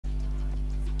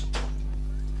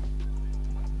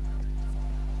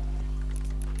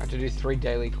to do 3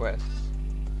 daily quests.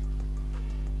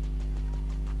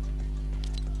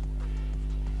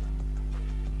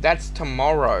 That's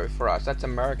tomorrow for us. That's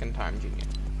American time, Junior.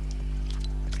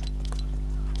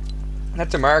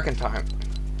 That's American time.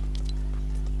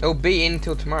 It'll be in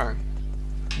till tomorrow.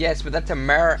 Yes, but that's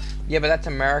that's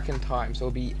American time, so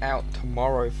it'll be out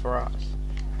tomorrow for us.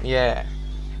 Yeah.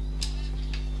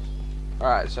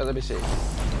 Alright, so let me see.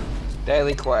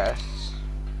 Daily quests.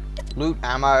 Loot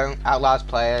ammo, outlast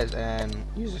players, and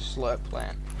use a slurp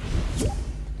plant.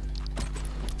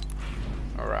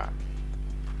 Alright.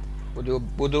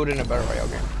 We'll do it in a better way,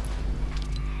 okay?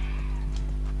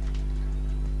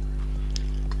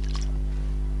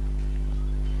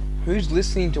 Who's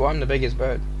listening to I'm the Biggest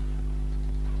Bird?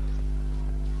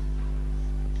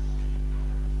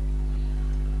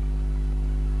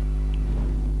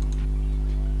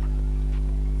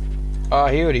 Oh,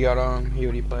 he already got on. He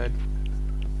already played.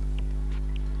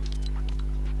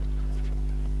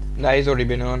 Nah, he's already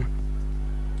been on.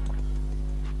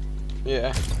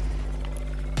 Yeah.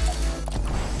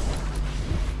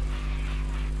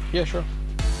 Yeah, sure.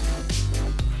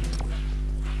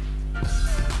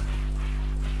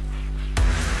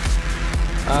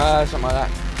 Something like that.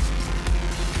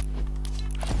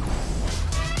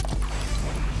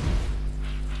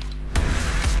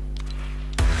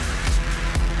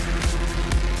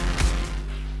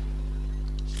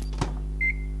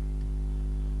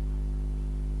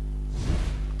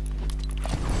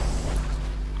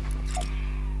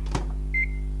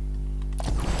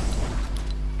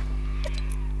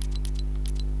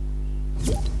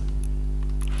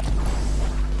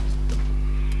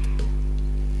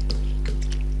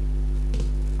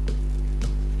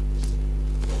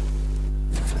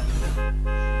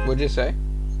 What'd you say?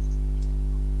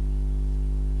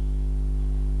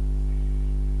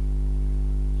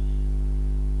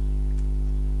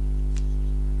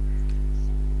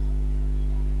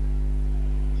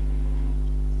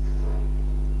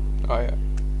 Oh yeah.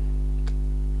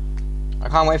 I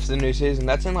can't wait for the new season.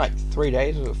 That's in like 3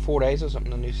 days or 4 days or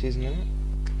something, the new season, isn't it?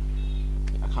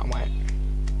 I can't wait.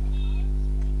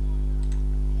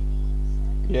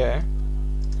 Yeah.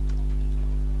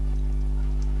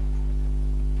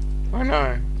 I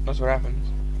know. That's what happens.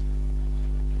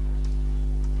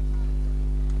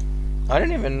 I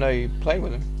didn't even know you played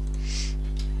with him.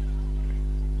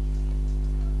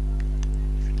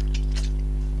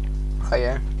 Oh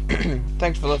yeah.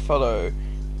 Thanks for the follow.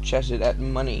 Chested at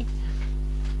money.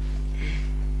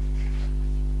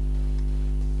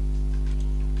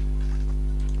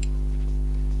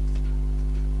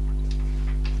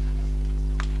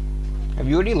 Have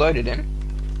you already loaded in?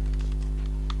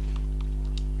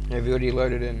 Have you already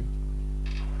loaded in?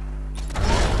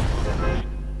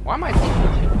 Why am I thinking?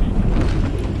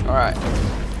 Alright.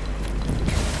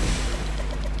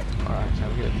 Alright,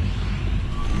 sounds good.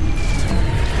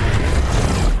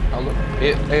 Oh look,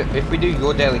 if we do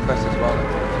your daily quest as well,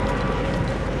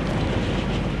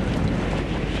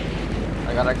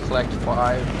 I gotta collect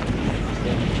 5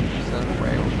 things, 7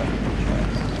 rails,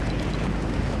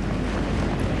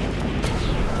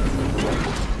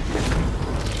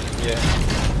 yeah.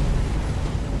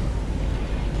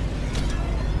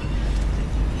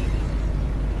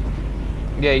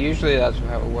 Yeah, usually that's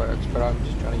how it works, but I'm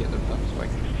just trying to get them done so I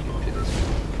can do this.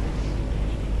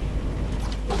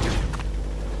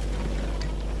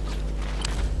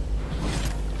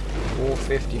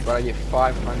 $450, but I get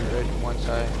 500 once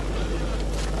I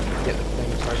get the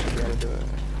thing, so I should be able to do it.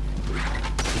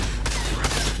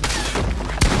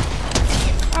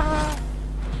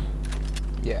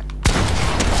 Yeah.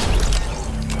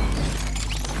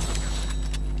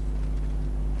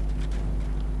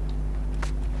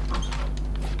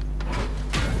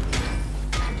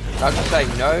 I was gonna say,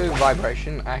 no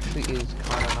vibration actually is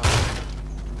kind of nice.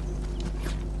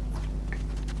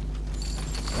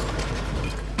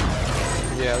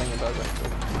 Yeah, I think it does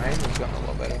actually. My aim has gotten a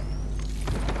lot better.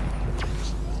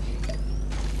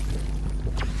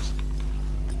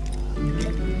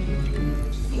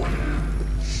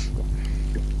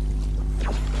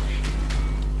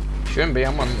 Shouldn't be,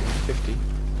 I'm on 50.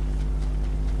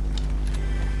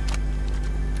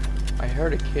 I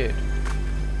heard a kid.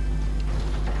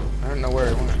 I don't know where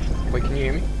it went. Wait, can you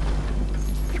hear me?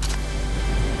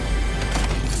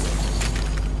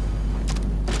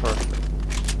 Perfect.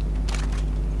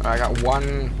 I got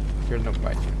one. Here's no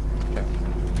bite. Okay.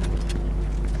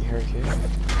 You hear a kid?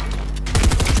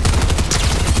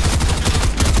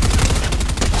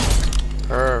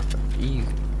 Perfect. Easy.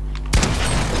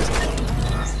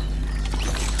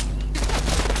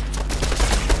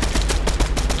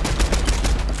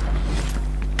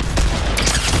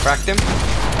 Cracked him.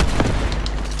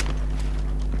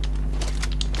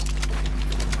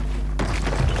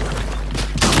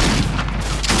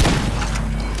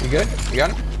 You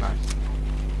got him? Nice.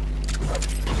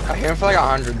 I hear him for like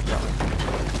 100 something.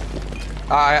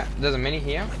 There's a mini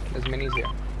here. There's minis here.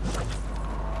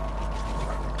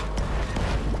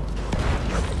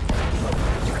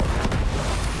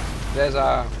 There's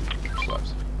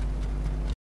slopes.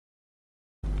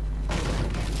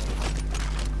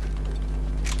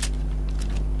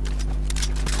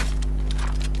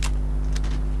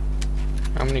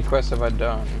 How many quests have I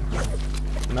done?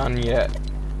 None yet.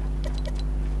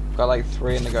 Got like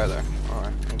 3 in the go though.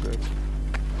 Alright, I'm good.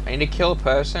 I need to kill a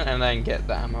person and then get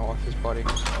the ammo off his body.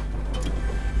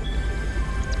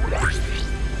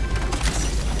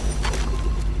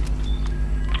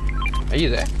 Are you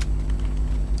there?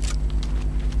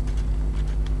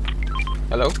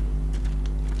 Hello?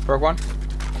 Broke one?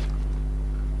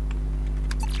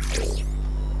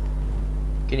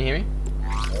 Can you hear me?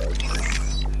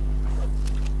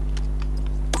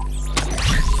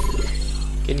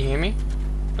 Can you hear me?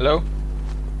 Hello?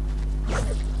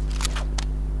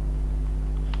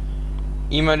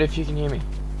 Emote if you can hear me.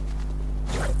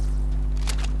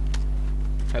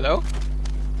 Hello?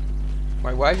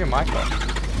 Wait, why is your mic off?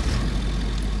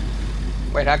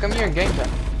 Wait, how come you're in game chat?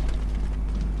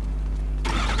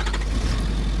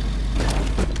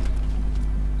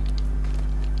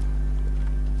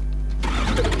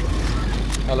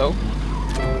 Hello?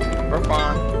 We're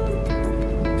fine.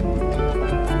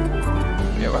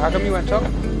 Yeah, well, how come you weren't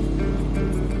talking?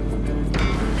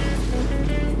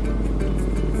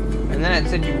 And then it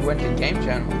said you went to game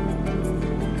channel.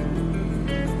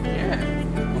 Yeah,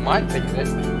 I might fix it.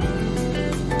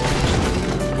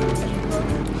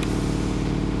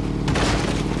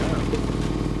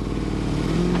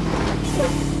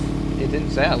 It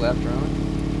didn't say I left, really.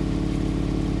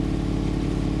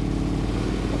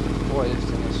 Boy, this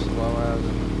thing is slow as.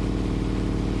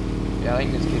 Yeah, I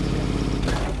think this kid's here.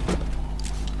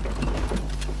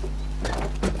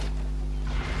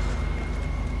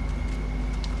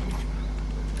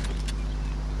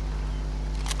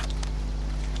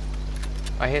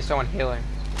 I hear someone healing.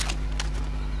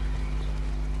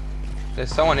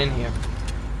 There's someone in here.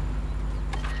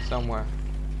 Somewhere.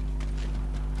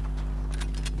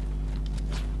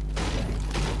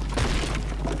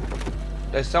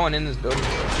 There's someone in this building.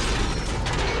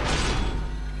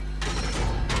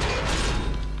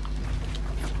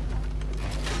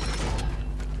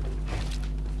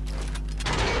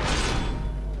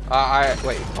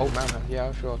 Wait, old mammoth. Yeah,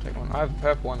 I'm sure I'll take one. I have a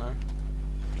purple one though.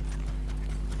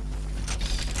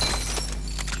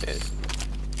 Cheers.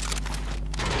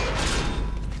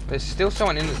 There's still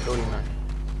someone in this building though.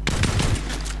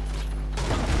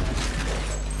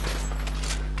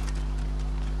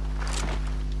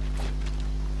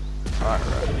 Alright,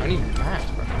 right. I need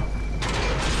mats, bro.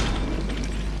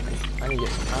 I need to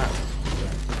get some mats.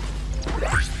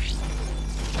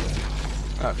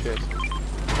 Oh, cheers.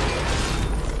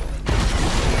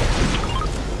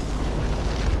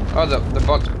 Oh, the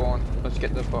bot's spawned. Let's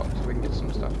get the bot so we can get some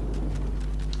stuff.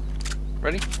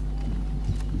 Ready?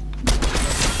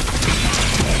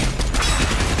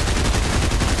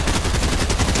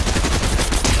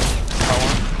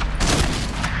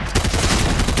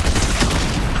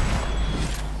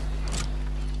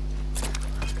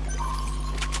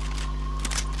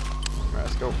 Alright,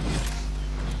 let's go.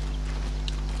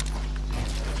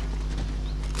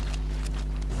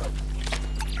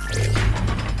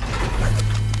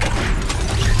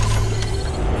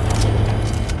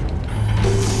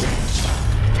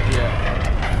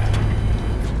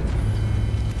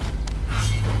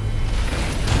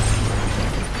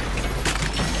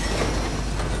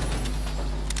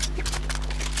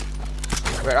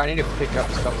 Wait, I need to pick up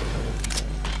stuff.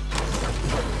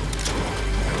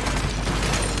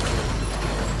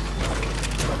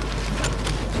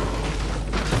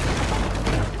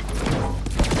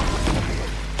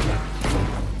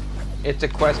 It's a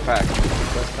quest pack. It's a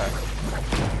quest pack.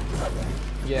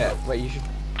 Yeah, wait, you should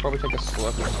probably take a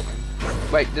slurp or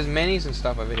something. Wait, there's minis and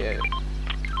stuff over here.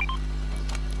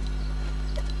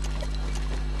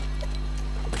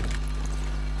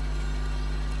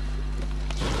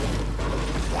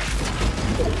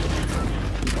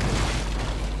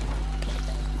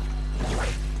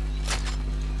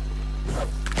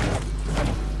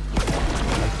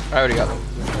 I already got them.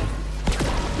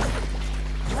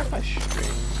 Where's my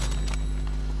string?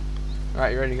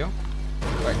 Alright, you ready to go?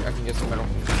 Wait, I can get some metal.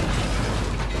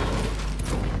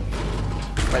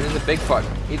 Wait, there's a big pot.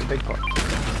 Eat the big pot.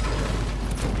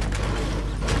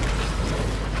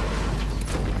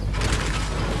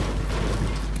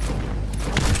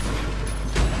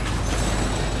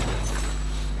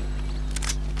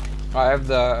 I have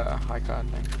the high card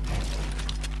thing.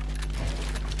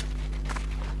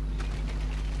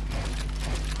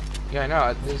 Yeah, I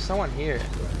know. There's someone here.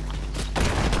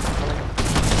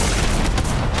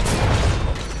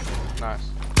 Nice.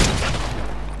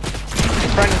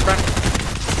 His friend, his friend.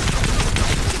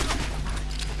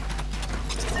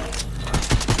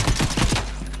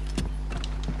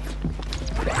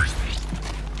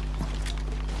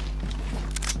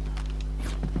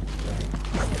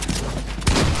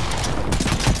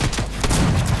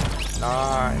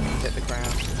 Nice. Hit the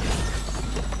ground.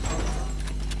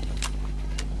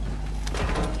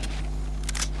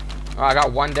 Oh, I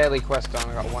got one daily quest done.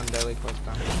 I got one daily quest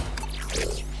done.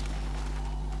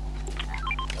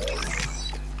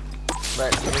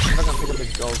 Right, let me see if I can pick up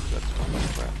his gold. That's one of my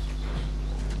quests.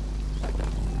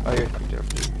 Oh, yeah, picked it up.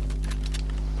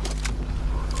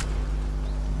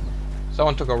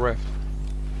 Someone took a rift.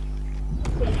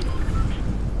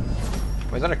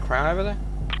 Wait, is that a crown over there?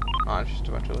 Oh, it's just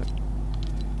a bunch of loot.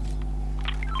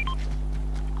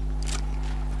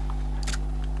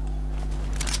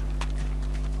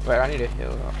 Wait, I need to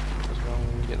heal up as well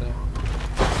when we get there.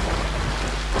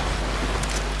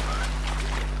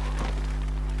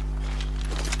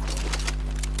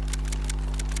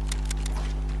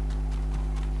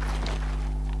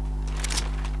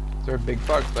 Is there a big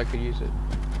bug? I could use it.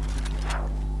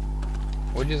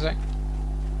 What'd you say?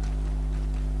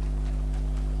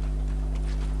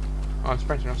 Oh, I'm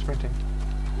sprinting, I'm sprinting.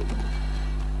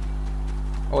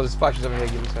 Oh, the splash is over here,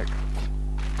 give me a sec.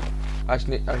 I just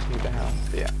need the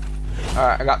health, yeah.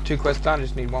 Alright, I got 2 quests done, I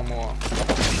just need one more.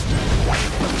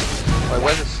 Wait,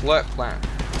 where's the slurp plant?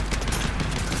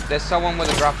 There's someone with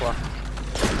a grappler.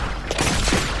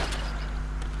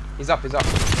 He's up, he's up.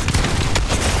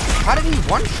 How did he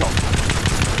one-shot?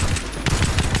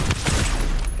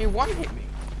 He one-hit me.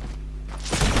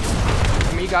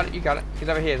 I mean, you got it, you got it. He's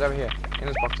over here, he's over here. In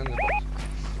this box, in this box.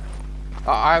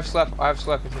 Oh, I have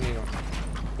slurp if you need one.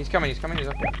 He's coming, he's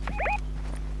up here.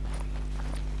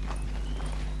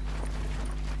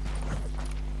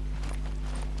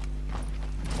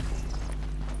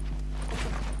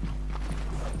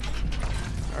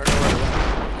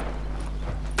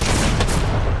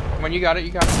 Come on, you got it,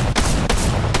 you got it.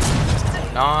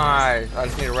 Nice. I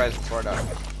just need a res before I die.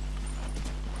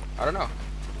 I don't know.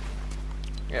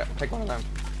 Yeah, take one of them.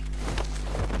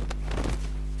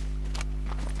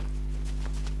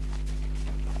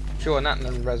 Sure, not and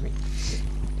then res me.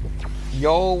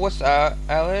 Yo, what's up,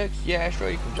 Alex? Yeah, sure,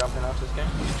 you can jump in after this game.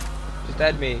 Just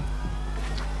add me.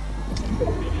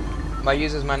 My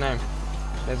user's my name.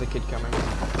 There's a kid coming.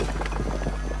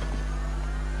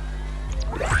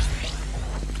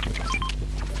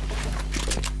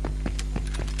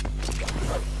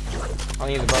 I'll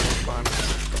need the bubbles behind me.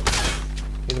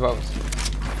 Here's the bubbles.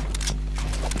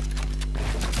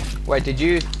 Wait, did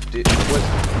you...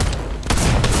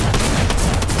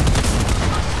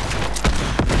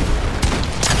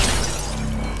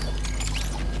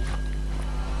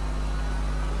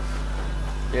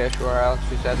 Yeah, sure, Alex.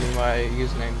 Just add me. My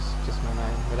username is just my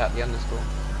name without the underscore.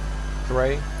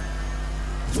 3.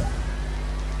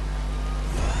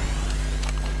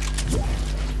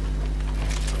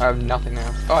 I have nothing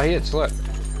now. Oh, he had slip.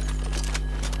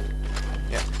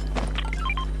 Yeah.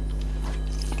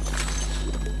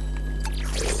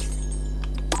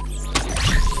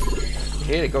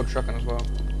 He had a gold trucking as well.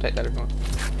 Take that if you want.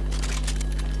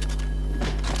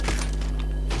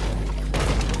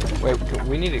 Wait,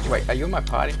 we need to. Wait, are you in my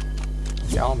party?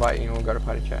 Yeah, I'll invite you and we'll go to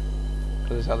party chat.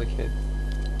 For this other kid.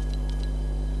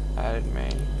 Added me.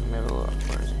 Let me have a look.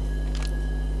 Where is he?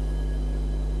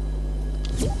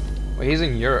 Well, he's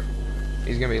in Europe.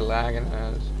 He's gonna be lagging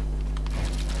as.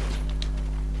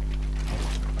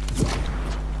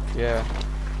 Yeah.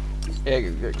 Yeah,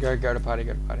 go to party,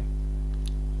 go to party.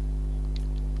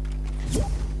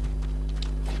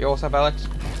 Yo, what's up, Alex?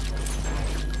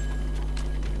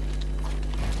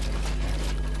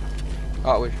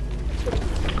 Oh, wish.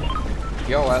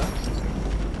 Yo, Alex.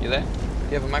 You there? Do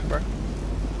you have a mic, bro?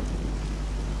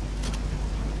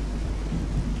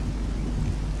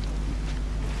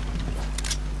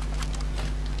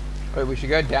 Wait, we should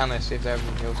go down there, see if they have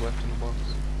any heals left in the box.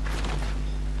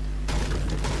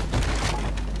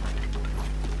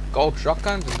 Gold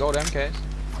shotguns and gold MKs.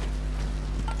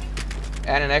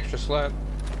 And an extra slurp.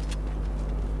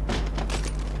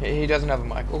 He doesn't have a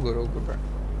mic. All good, bro.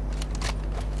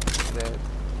 There.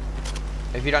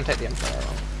 If you don't take the MKR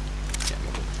off. Yeah,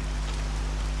 we'll do.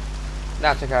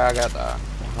 That's okay, I got the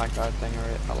mic guard thing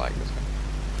already. I like this one.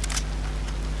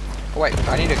 Oh, wait,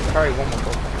 I need to carry one more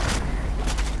gold thing.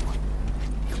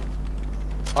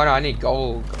 Oh no, I need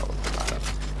gold.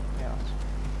 Yeah.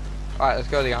 Alright, let's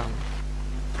go to the arm.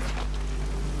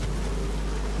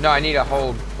 No, I need to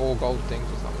hold 4 gold things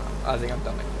or something. I think I've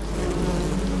done it.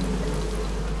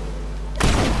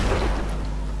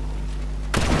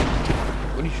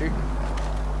 shooting?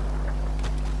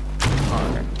 Oh,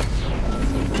 okay.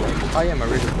 Oh yeah, my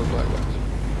razor quick light works.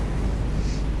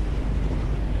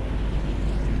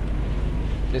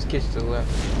 This kid's to the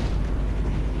left.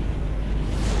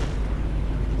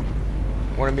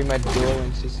 Wanna be my duo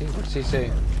in CC? What's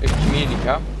CC? It's community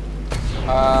cup.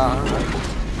 I don't know.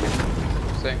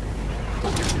 See.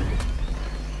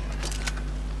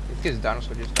 This kid's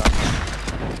dinosaur just died.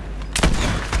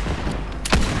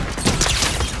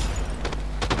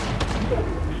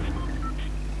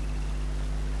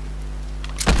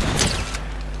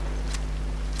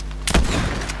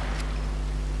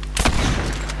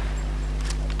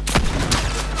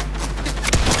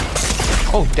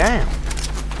 Oh damn!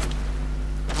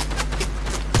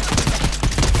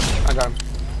 I got him.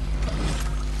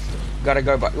 Gotta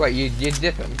go back. Wait, you're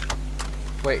dipping?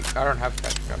 Wait, I don't have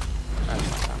catch up. That's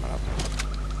my time up.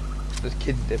 This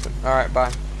kid's dipping. Alright,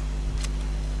 bye.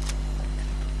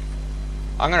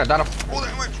 I'm gonna die full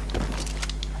damage.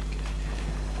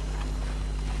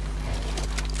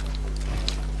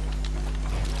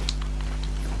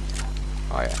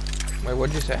 Oh yeah. Wait,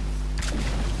 what'd you say?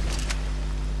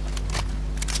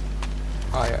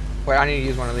 Oh yeah. Wait, I need to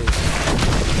use one of these.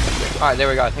 Alright, there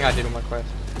we go. I think I did all my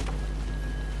quests.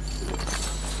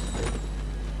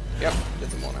 Yep, did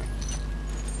them all now.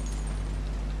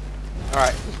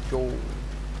 Alright, let's go.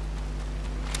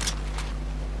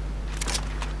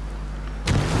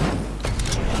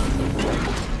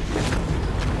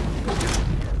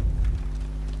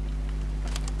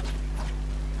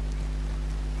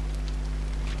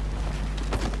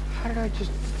 How did I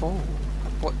just fall?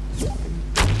 What?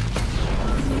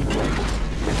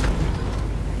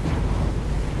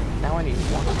 Now I need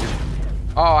one.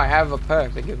 Oh, I have a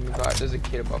perk that gives me light. There's a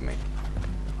kid above me.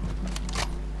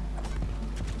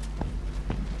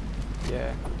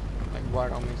 Yeah, like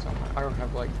right on me somewhere. I don't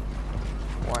have like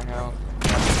white health.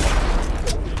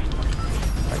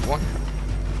 Like one.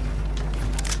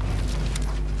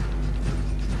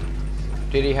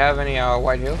 Did he have any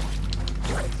white heals?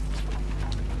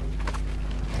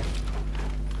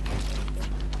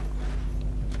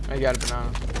 I got a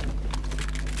banana.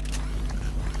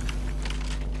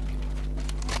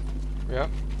 Yep.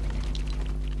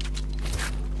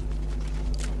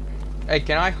 Hey,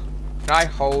 can I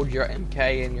hold your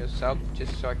MK and your sub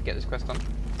just so I can get this quest done?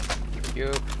 Thank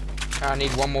you. I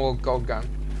need one more gold gun.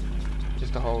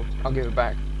 Just to hold. I'll give it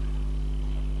back.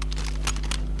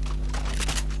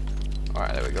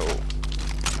 Alright, there we go.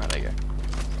 Alright, there you go.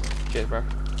 Cheers, bro.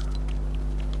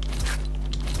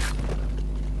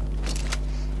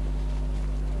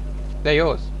 They're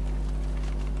yours.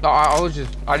 No,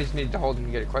 I just needed to hold them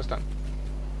to get a quest done.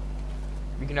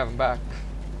 You can have them back.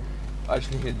 I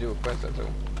just needed to do a quest, that's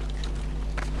all.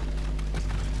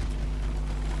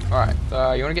 Alright,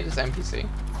 you wanna get this NPC?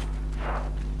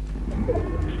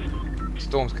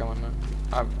 Storm's coming, man.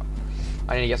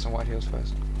 I need to get some white heals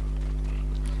first.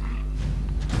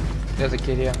 There's a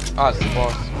kid here. Oh, it's the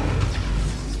boss.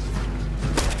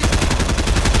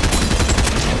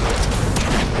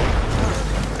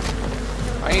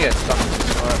 I need to stop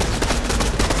this fire.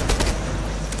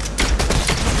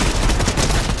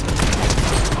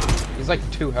 He's like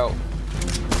 2 health.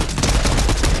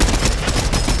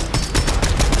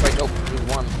 Wait, nope, he's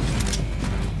 1.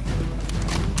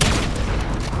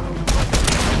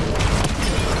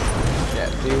 Yeah,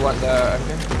 do you want the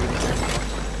MK?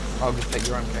 I'll just take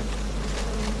your MK.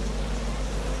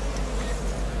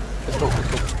 Let's go, let's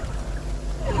go.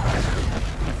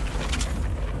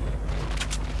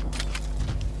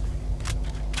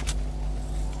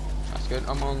 That's good,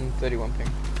 I'm on 31 ping.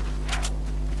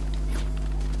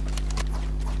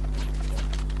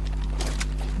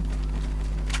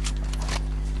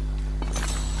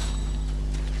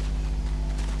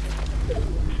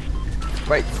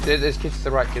 Wait, there's kids to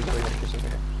the right, kids over here, kids over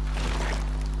here.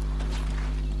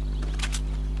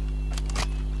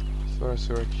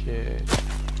 Saw a kid.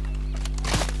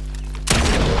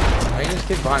 I think this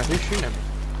kid behind us. Who's shooting at me?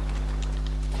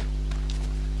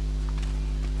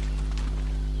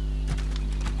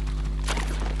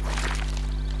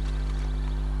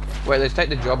 Wait, let's take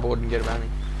the job board and get around me.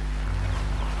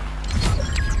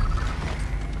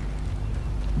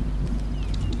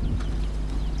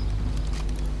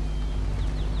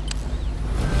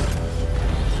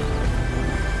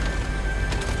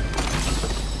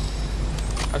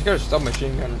 I just got a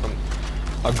submachine gun from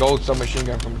a gold submachine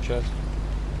gun from a chest.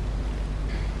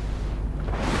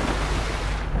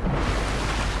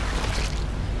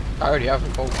 I already have a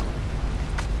gold one.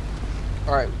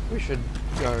 Alright, we should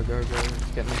go,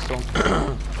 get in the storm.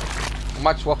 I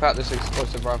might swap out this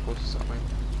explosive rifle to something.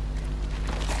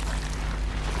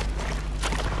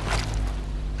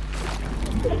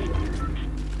 I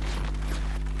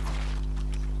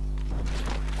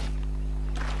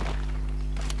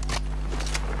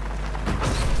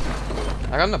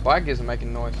got the bike isn't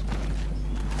making noise.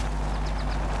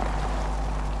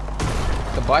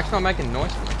 The bike's not making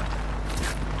noise for me.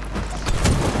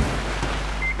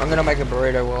 I'm gonna make a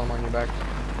burrito while I'm on your back.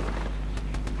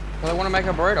 Cause I want to make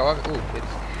a burrito. Ooh, it's.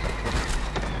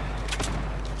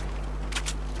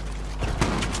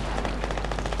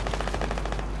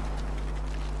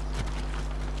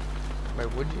 Wait,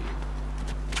 would you?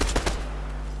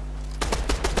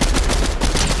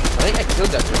 I think I killed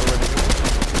that dude already.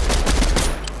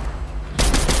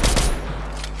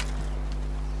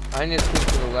 I need to switch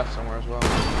to the left somewhere as well.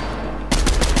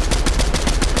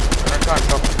 I can't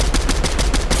go.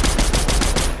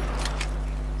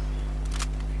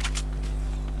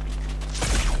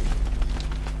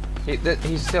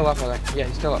 He's still up, I think. Yeah,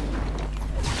 he's still up.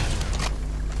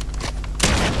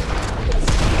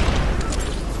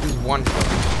 He's one shot.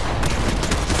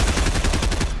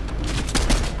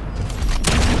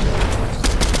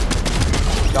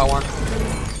 Got one.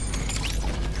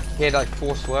 He had like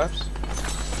 4 slurps.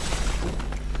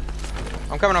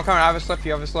 I'm coming. I have a slurp,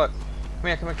 you have a slurp. Come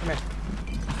here.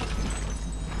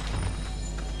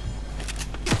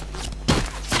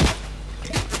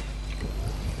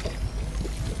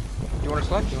 You want a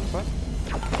slurp?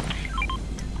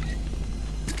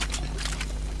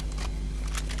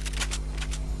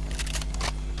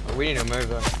 Oh, we need to move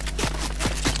though.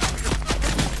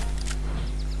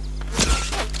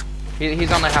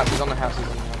 He's on the house.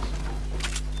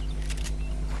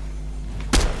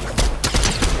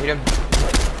 Need him.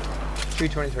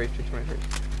 223.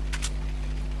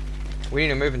 We need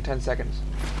to move in 10 seconds.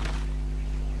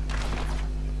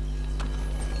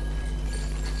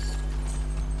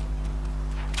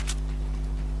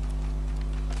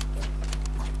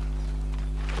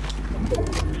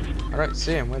 I don't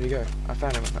see him. Where'd he go? I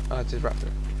found him. Oh, it's his raptor.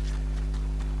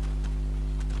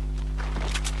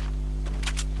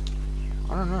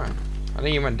 I don't know. I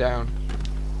think he went down.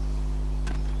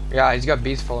 Yeah, he's got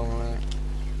bees following him there.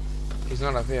 He's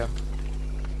not up here.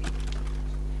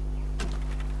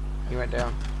 He went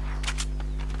down.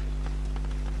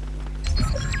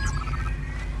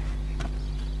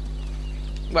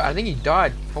 But I think he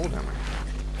died. Hold on.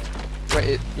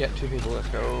 Wait, yeah, 2 people. Let's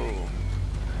go.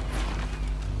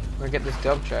 I'm gonna get this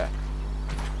dub chat.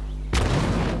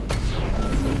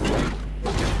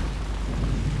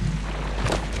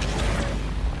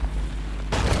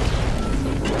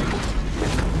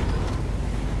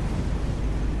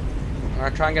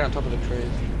 Alright, try and get on top of the trees.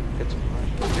 Get some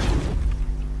light.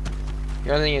 The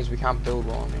only thing is we can't build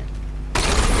while I'm here.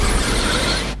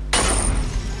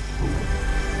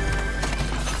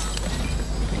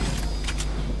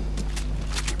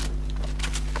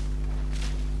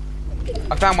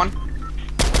 I found one.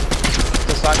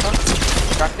 The cypher.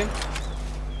 Cracked him.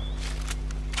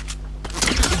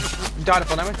 Died of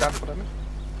full damage.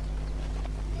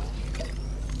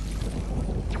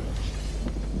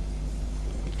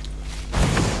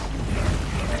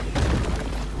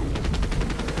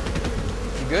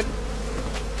 You good?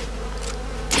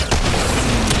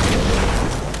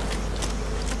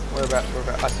 Where about?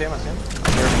 I see him.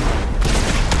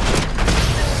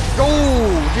 Go!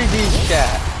 GG's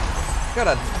chat. Got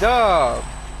a dub.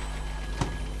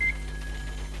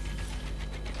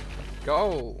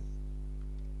 Go.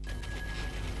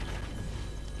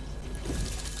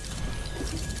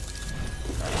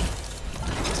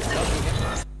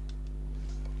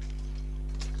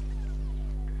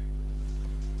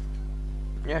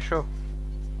 Yeah, sure.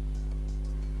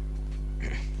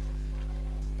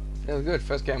 That was good.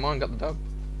 First game on, got the dub.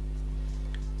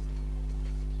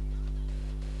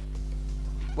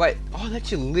 Wait, oh,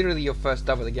 that's literally your first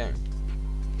dub of the game.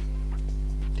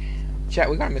 Damn. Chat,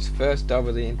 we got him his first dub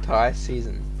of the entire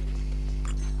season.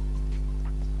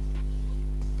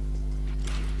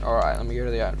 Alright, let me go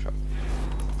to the item shop.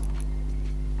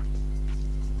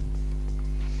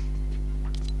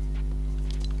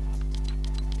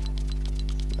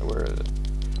 Where is it?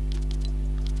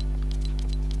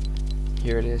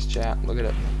 Here it is, chat. Look at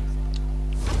it.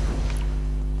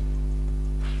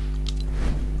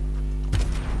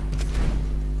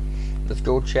 Let's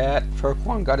go, chat.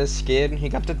 Perk1 got his skin. He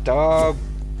got the dub.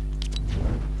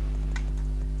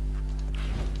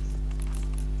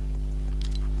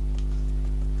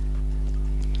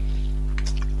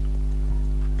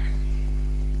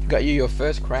 Got you your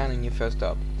first crown and your first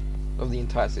dub of the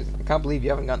entire season. I can't believe you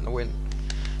haven't gotten the win.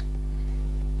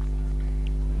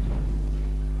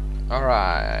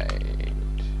 Alright.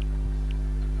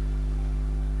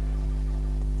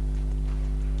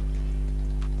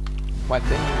 My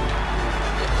thing.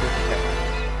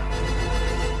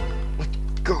 Let's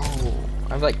go.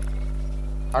 I'm like,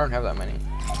 I don't have that many.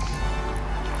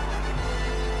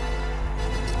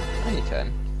 I need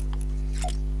 10.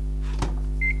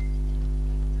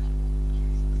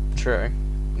 True.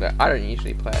 No, I don't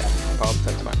usually play it. Pubs,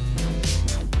 that's fine.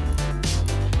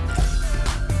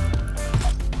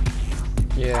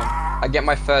 Yeah, I get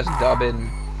my first dub in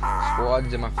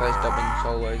squads and my first dub in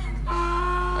solos.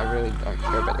 I really don't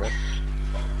care about the rest.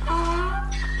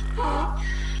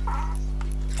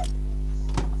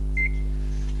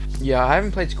 Yeah, I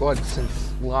haven't played squads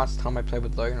since last time I played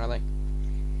with Logan, I think.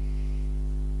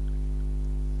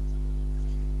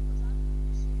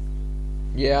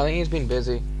 Yeah, I think he's been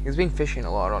busy. He's been fishing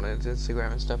a lot on his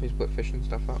Instagram and stuff. He's put fishing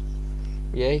stuff up.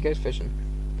 Yeah, he goes fishing.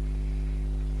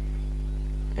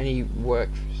 And he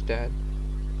works for his dad.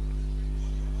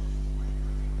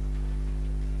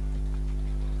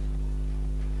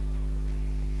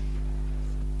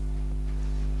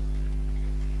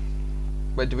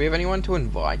 But do we have anyone to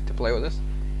invite to play with us?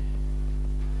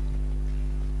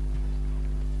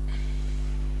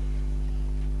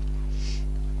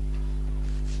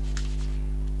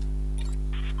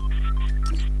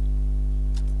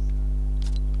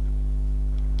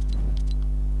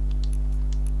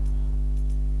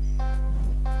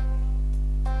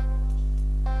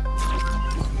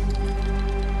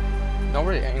 Not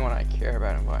really anyone I care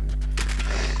about inviting.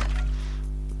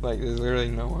 Like, there's literally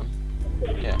no one.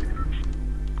 Yeah.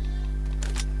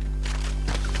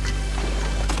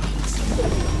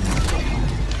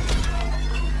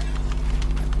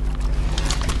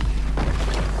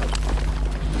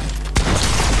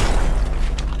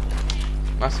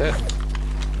 That's it.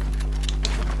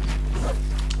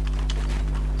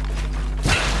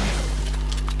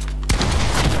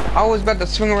 I was about to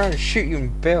swing around and shoot you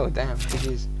and bail. Damn,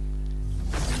 jeez.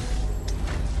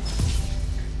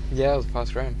 Yeah, it was a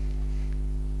fast round.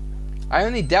 I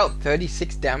only dealt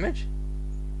 36 damage.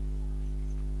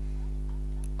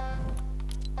 Oh,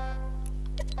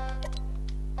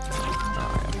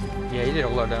 yeah, he did a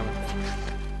lot of damage.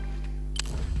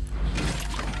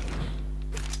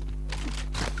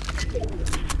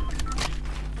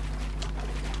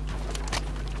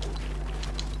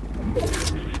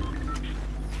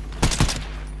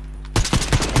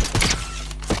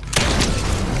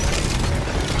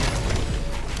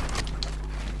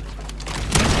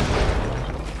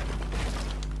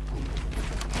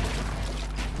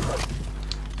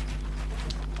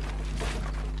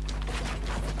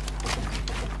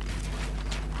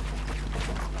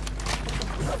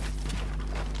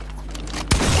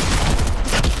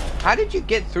 How did you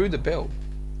get through the build?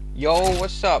 Yo,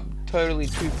 what's up? Totally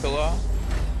 2-pillar.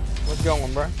 What's going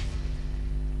on, bro?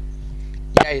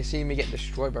 Yeah, you see me get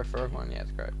destroyed by everyone. Yeah,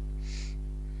 it's great.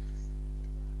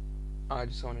 Oh, I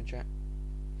just saw in chat.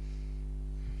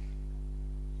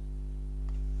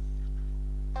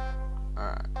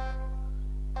 Alright.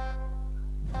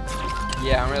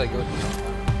 Yeah, I'm really good.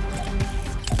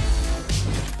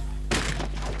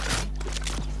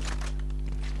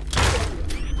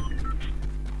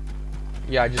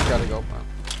 Yeah, I just gotta go, man.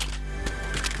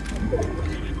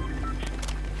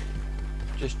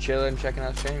 Just chilling, checking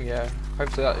out stream. Yeah,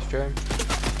 hopefully that stream.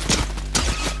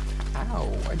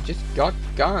 Ow! I just got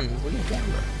guns. What are you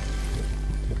doing, bro?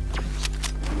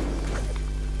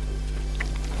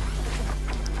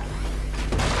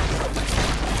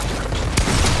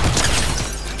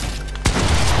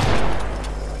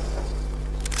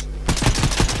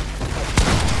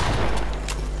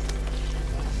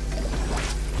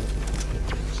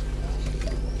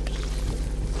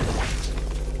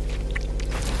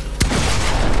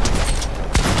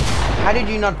 How did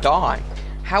you not die?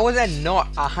 How was that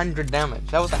not 100 damage?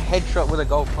 That was a headshot with a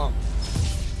gold pump.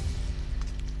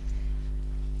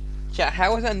 Chat,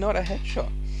 how was that not a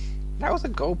headshot? That was a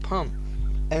gold pump.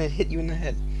 And it hit you in the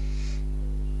head.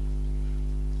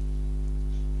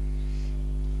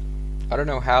 I don't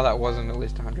know how that wasn't at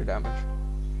least 100 damage.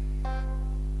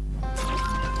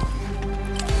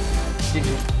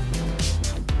 GG.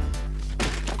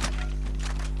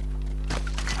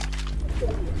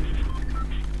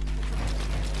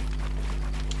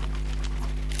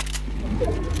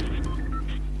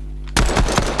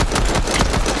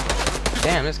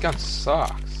 Damn, this gun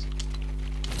sucks.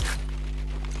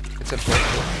 It's a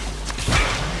pistol.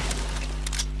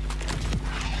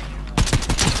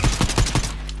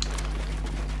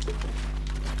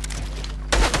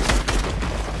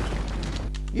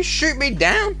 You shoot me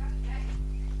down?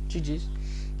 GG's.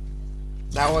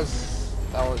 That was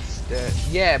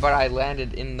yeah, but I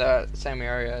landed in the same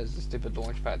area as the stupid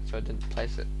launch pad, so I didn't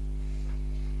place it.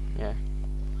 Yeah.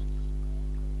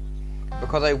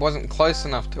 Because I wasn't close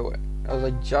enough to it. I was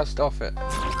like just off it.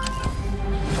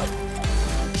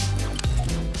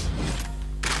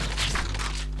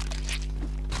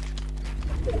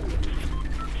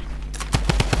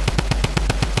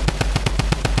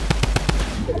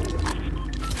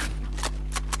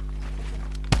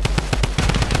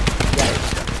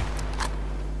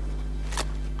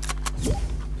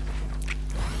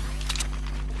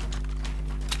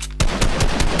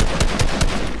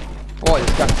 Boy,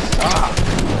 this gun sucks.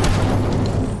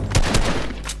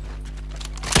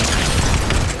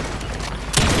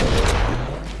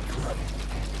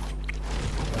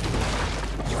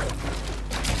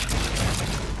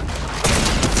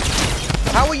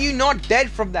 How are you not dead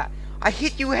from that? I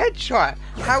hit you headshot.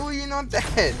 How are you not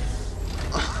dead?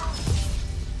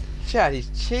 Chad, he's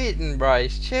cheating, bro.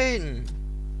 He's cheating.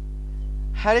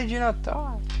 How did you not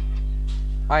die?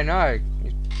 I know.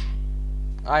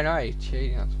 I know he's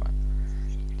cheating. That's fine.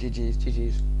 GG's,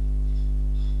 GG's.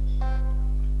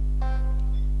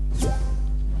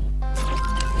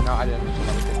 No, I didn't.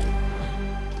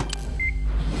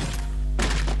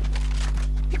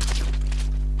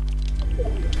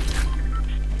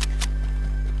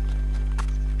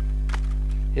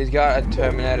 He's got a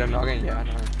Terminator noggin. Yeah, I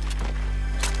know.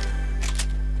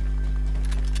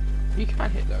 You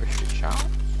can't hit those shit shots.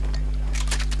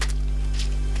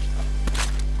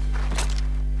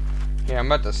 Yeah, I'm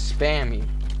about to spam you.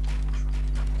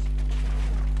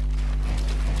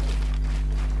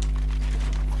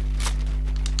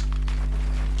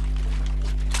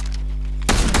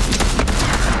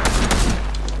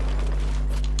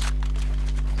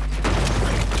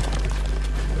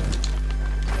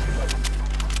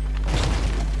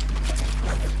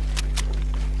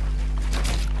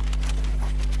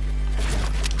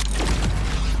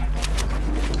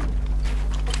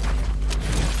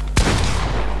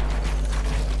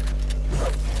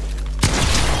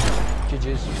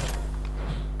 GG's.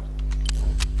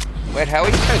 Wait, how are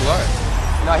you so low?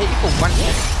 No, I hit you for 1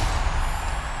 hit.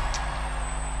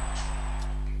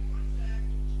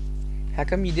 How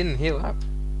come you didn't heal up?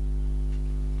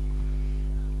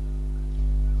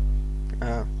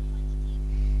 Oh.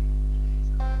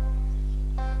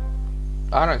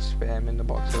 I don't spam in the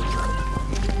boxes.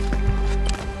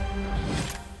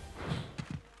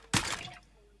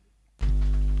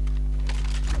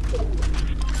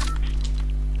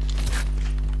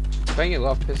 Don't you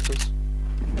love pistols?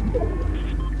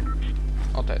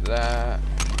 I'll take that.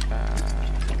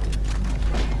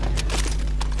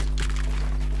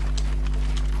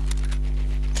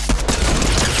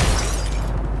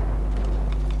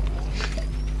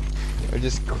 I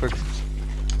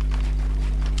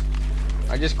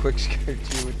just quick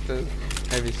scoped you with the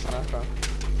heavy sniper.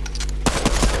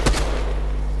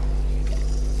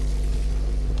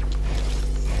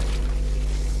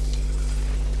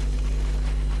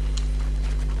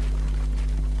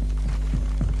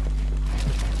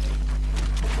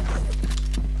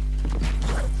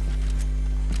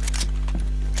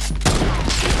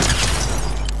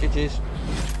 GG's.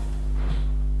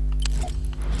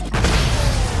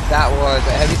 That was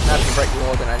a heavy sniper to break the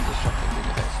wall, then I just shot him in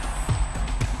the face.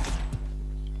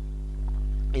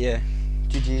 Yeah,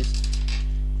 GG's.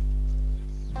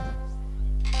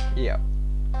 Yeah.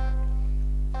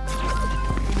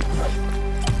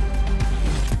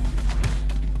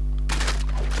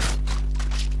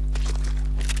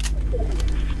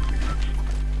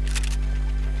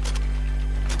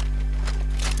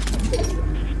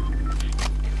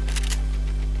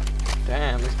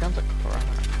 Damn, this gun's a crap.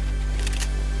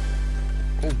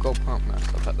 Oh, gold pump, man.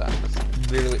 Stuff like that. That's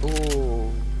literally.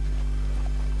 Oh.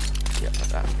 Yeah, like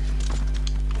that.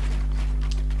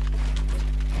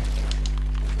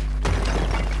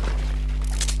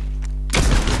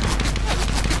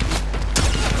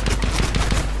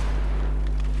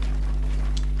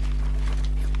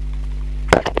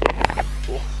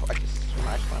 Oof, I just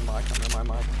smashed my mic under my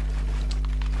mic.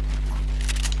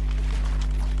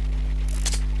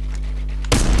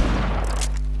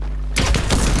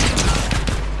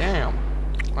 Damn,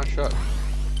 nice shot.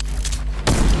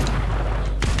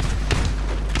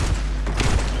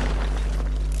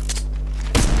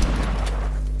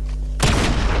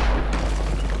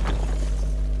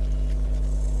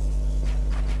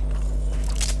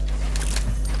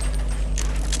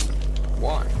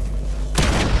 Why?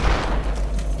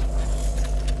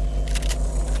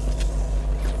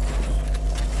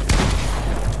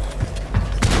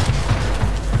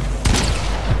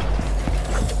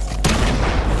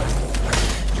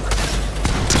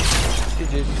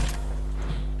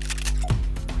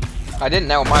 I didn't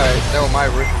nail my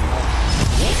roof.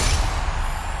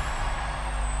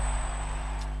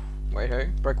 Wait, who?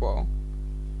 Brick wall.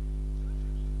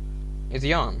 Is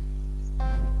he on?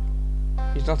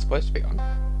 He's not supposed to be on.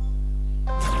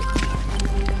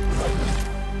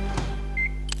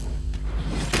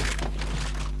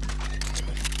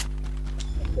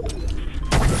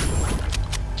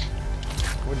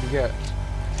 What did you get?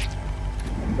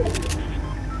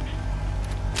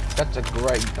 That's a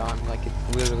great gun, like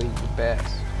it's literally the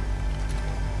best.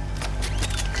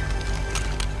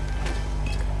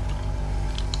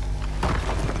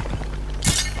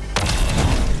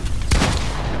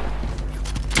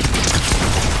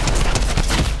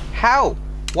 How?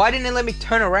 Why didn't it let me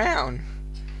turn around?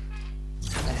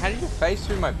 And how did you phase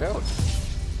through my belt?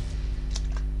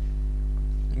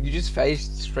 You just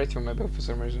phased straight through my belt for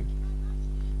some reason.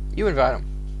 You invite him.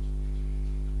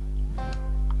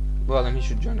 Well, then he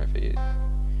should join it for you.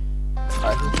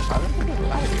 I don't think it's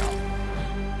allowed to be on.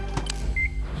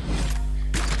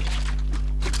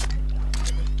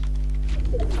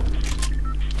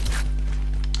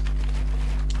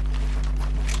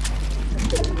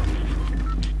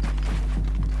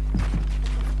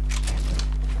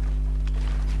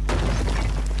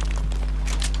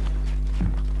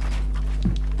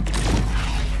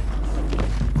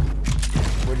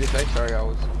 What did you say? Sorry, I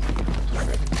was...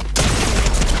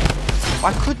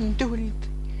 I couldn't do anything.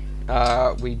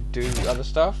 We do other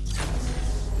stuff?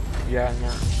 Yeah,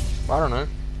 no. I don't know.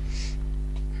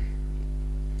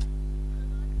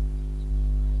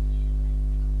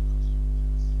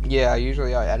 Yeah,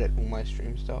 usually I edit all my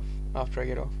stream stuff after I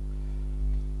get off.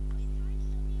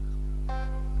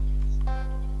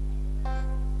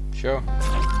 Sure.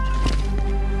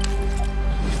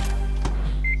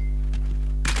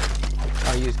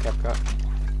 I use CapCut.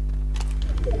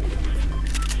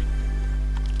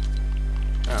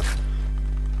 Oh.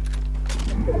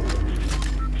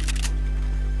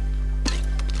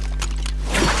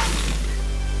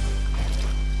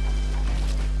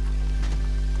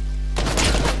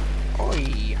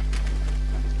 Oi.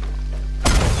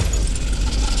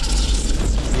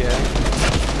 Yeah.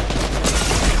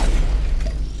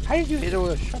 How did you hit all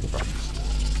the shots, bro?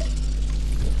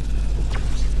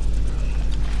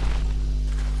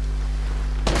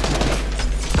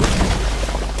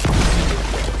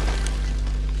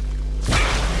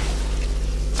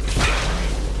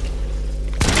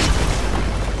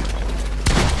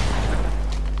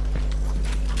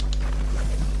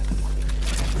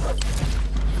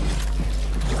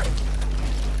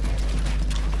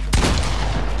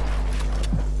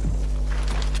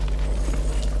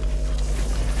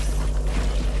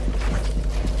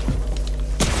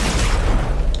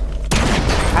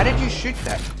 How did you shoot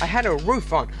that? I had a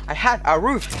roof on. I had a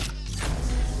roof.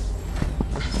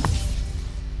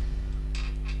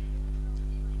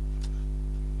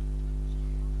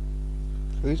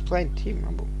 Who's playing Team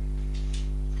Rumble?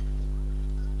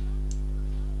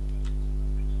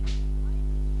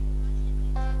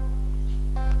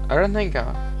 I don't think.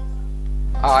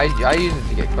 I use it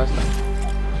to get quest done.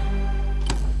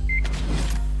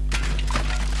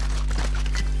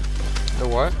 The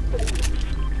what?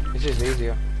 It's just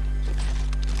easier.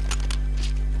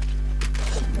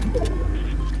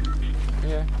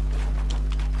 Yeah.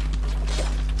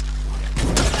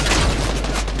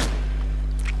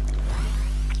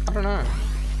 I don't know.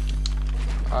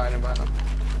 I didn't buy them.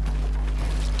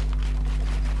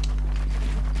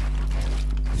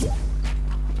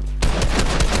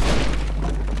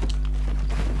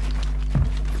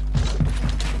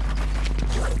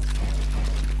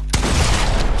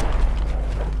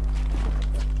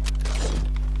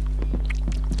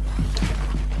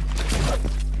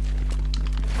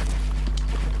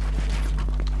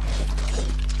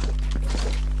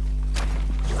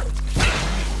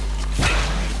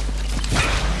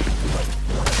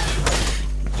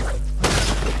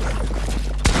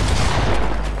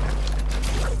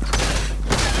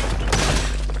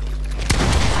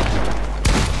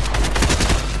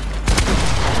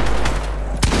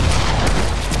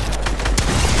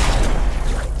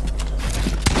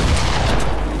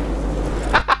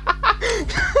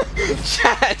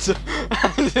 Chat! That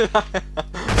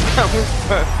was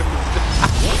perfect.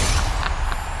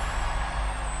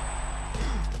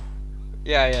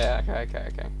 Yeah,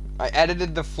 okay. I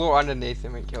edited the floor underneath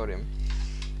him and killed him.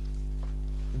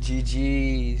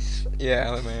 GG's.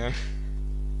 Yeah, let me know.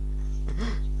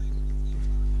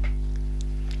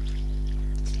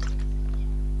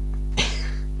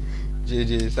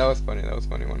 GG's. That was funny,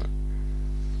 wasn't it?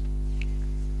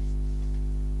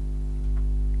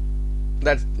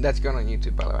 That's going on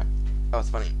YouTube, by the way. That was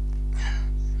funny.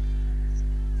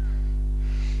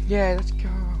 Yeah, let's go.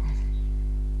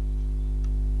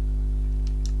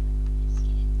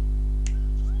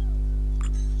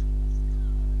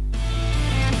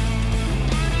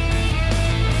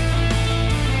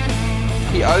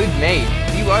 me.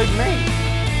 You owed me.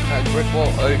 That brick wall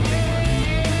owed me.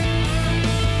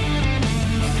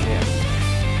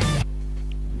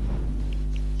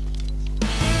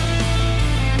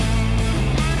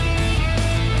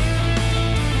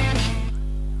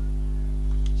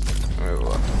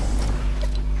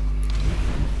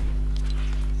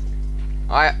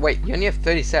 Yeah. Wait, you only have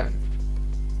 37.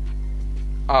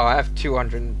 Oh, I have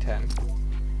 210.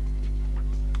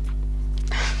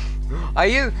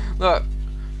 Look,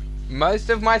 most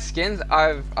of my skins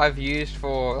I've used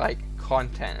for like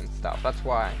content and stuff. That's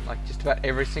why like just about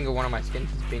every single one of my skins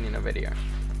has been in a video.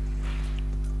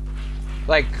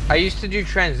 Like I used to do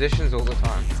transitions all the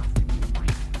time.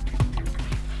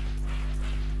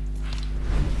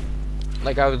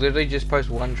 Like I would literally just post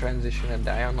one transition a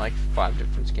day on like 5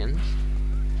 different skins.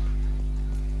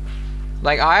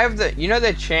 Like I have the, you know,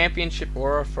 the championship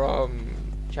aura from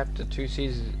chapter 4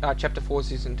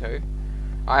 season 2.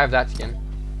 I have that skin.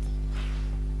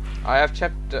 I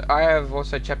have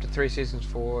also chapter 3 season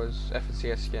 4's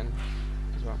FNCS skin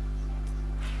as well.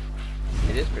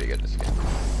 It is pretty good, this skin.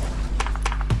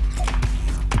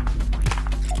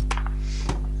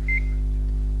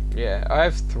 Yeah, I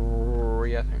have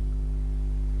 3, I think.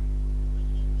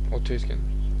 Or 2 skins.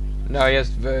 No, he has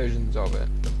versions of it.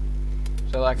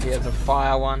 So like he has a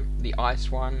fire one, the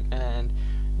ice one, and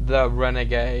the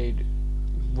renegade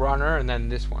runner, and then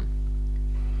this one.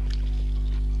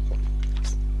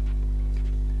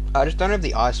 I just don't have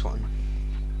the ice one.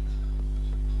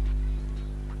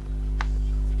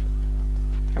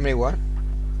 How many what?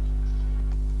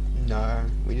 No,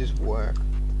 we just work.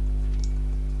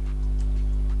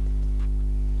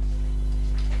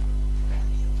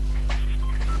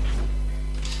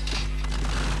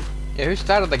 Yeah, who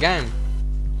started the game?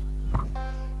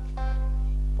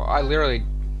 Well, I literally...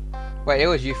 Wait, it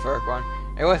was you, Furquan.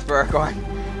 It was Furquan.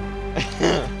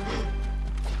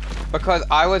 Because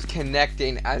I was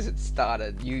connecting as it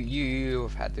started. You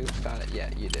have had to start it. Yeah,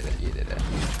 you did it. You did it.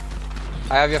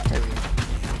 I have your preview.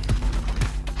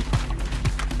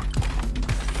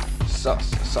 Sauce.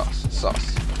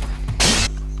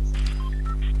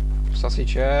 Saucy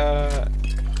chat.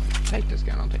 Take this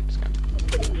gun. I'll take this gun.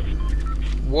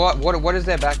 What is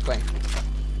their backplane?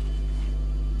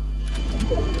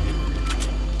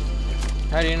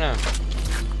 How do you know?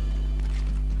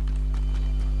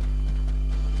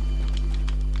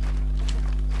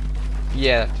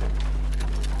 Yeah, that's it.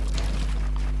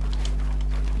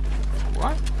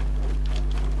 What?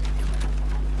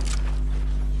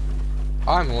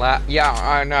 Yeah,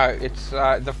 I know. It's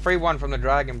the free one from the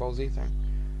Dragon Ball Z thing.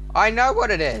 I know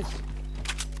what it is.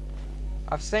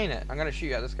 I've seen it. I'm gonna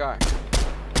shoot at this guy.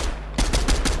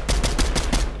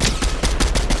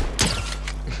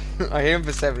 I hit him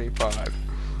for 75.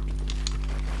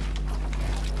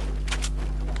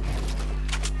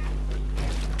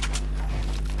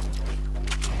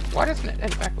 Why doesn't it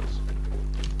end backwards?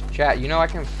 Chat, you know I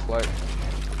can float.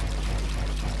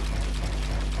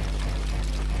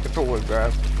 If it would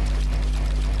grab.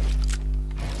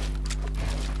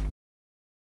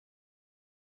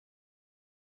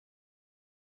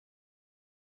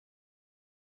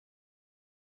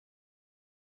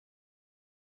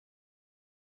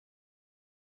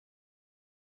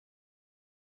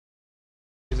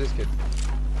 Who's this kid?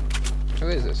 Who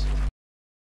is this?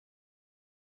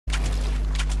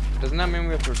 Doesn't that mean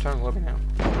we have to return the lobby now?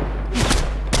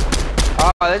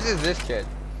 Oh, this is this kid.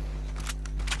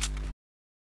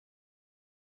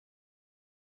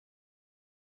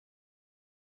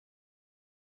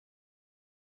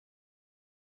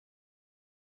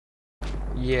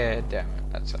 Yeah, damn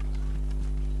it, that's it.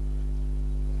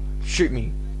 Shoot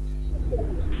me.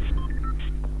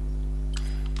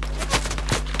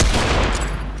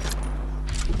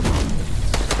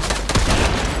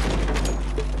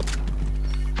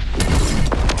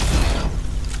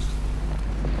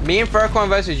 Me and Furquan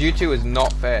versus you two is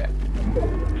not fair.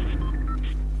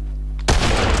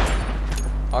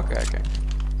 Okay.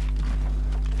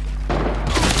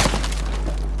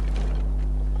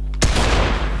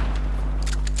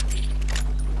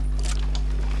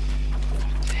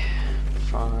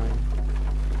 Fine.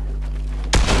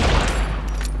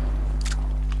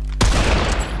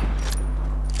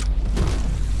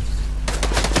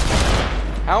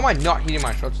 How am I not hitting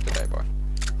my shots today, boy?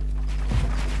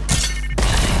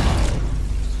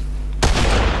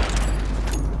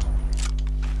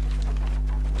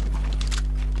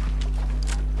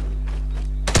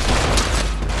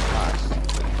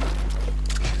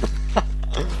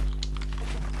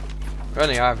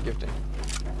 Only I have gifting.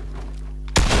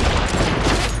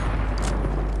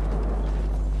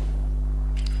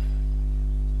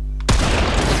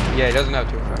 Yeah, he doesn't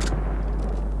have 2 effect.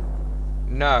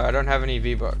 No, I don't have any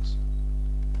V-Bucks.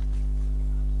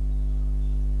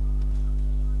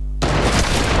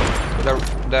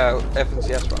 The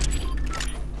FNCS one.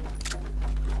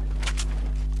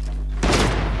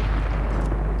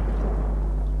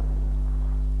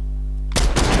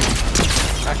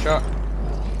 Nice shot.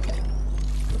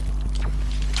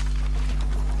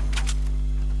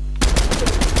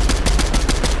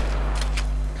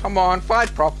 Come on,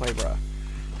 fight properly, bro.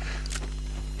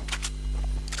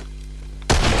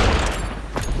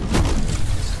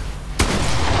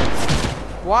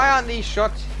 Why aren't these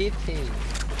shots hitting?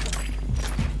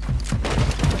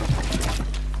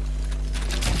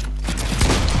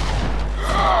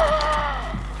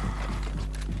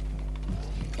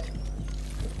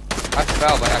 I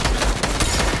fell by accident.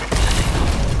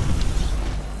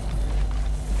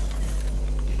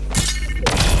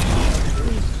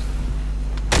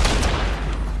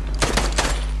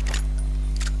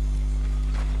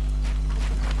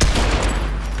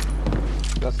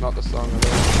 That's not the song of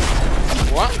it.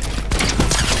 What?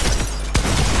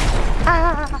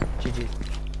 GG.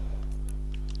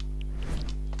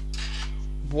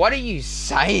 What are you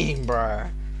saying, bro?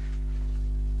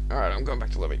 Alright, I'm going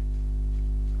back to lobby.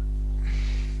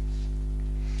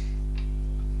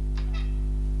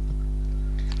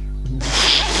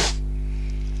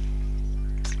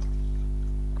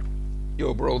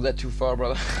 Yo, bro, that too far,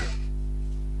 brother.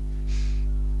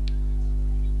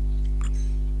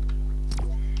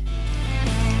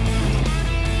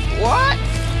 What?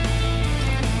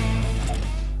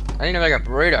 I need to make a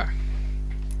burrito.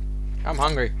 I'm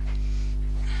hungry.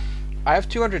 I have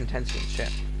 210 skins,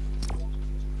 shit.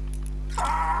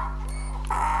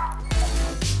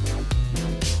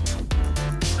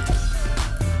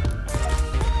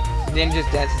 Ninja's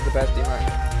Dance is the best emote.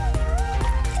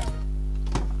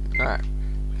 Alright.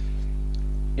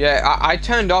 Yeah, I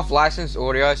turned off licensed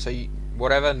audio, so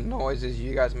whatever noises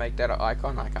you guys make that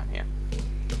icon, I can't hear.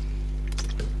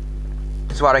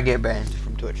 That's why I get banned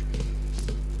from Twitch.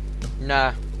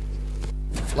 Nah.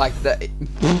 Like the...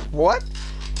 What?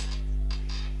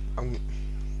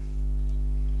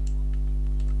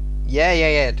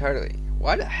 Yeah, totally.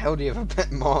 Why the hell do you have a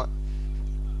bit more?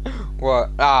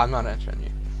 What? Ah, I'm not answering you.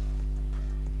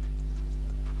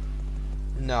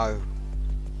 No.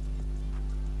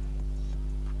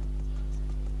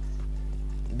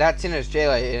 That's in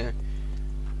Australia.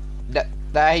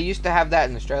 They used to have that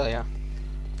in Australia.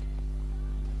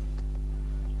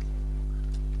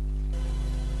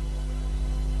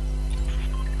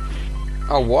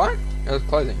 Oh, what? It was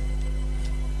closing.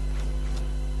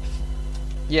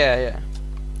 Yeah.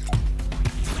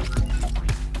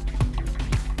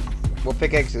 What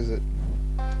pickaxe is it?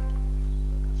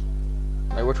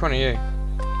 Wait, which one are you?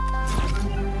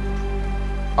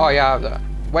 Oh, yeah, I have that.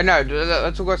 Wait, no,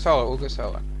 let's all go solo. We'll go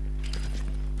solo.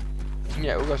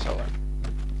 Yeah, we'll go solo.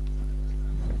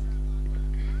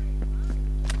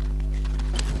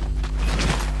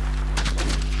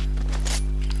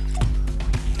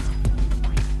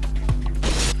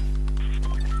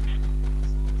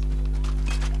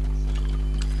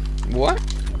 What?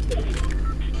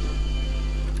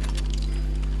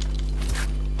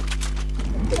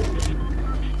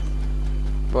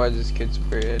 Why is this kid's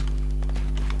weird?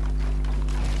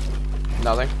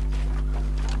 Nothing?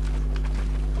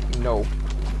 No.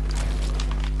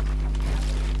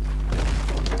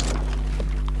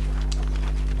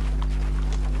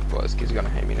 Well, this kid's gonna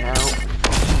hate me now.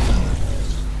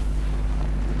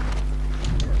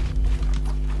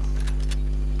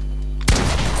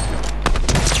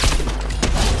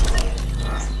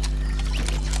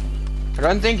 I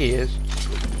don't think he is.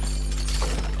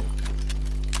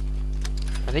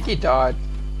 I think he died.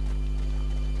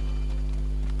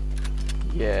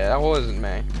 Yeah, that wasn't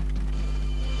me.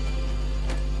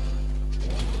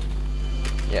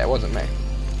 Yeah, it wasn't me.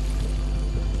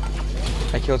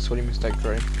 I killed Sweaty Mistake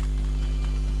 3.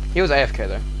 He was AFK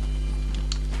though.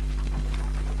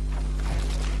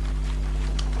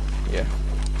 Yeah.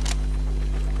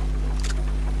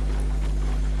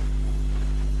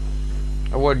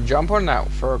 I would jump on that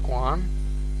for a Quan.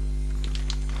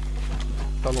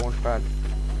 The launch pad.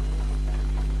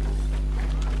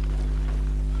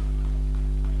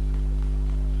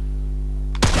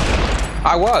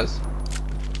 I was.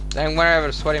 Then went over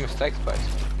to Sweaty Mistakes place.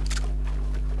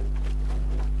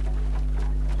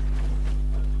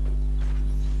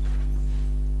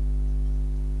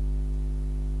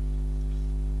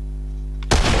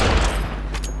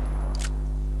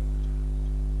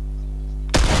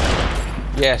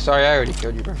 Yeah, sorry, I already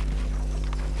killed you, bro.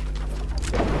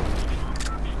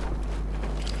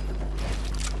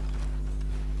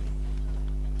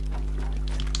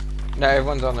 No,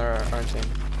 everyone's on their own team.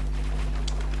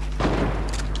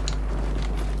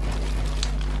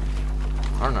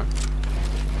 I don't know.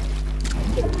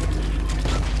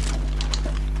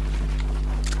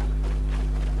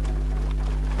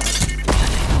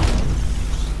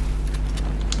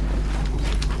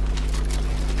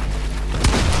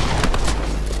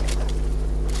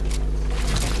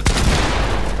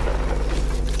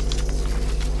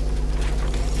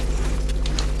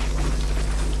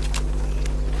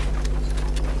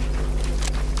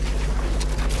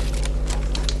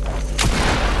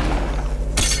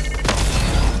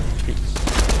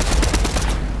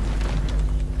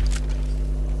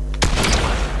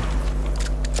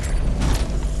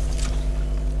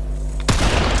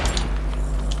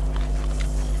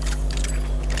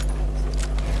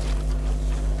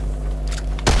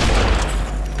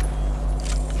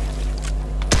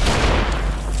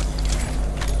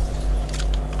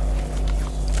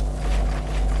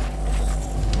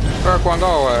 First one, go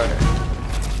away.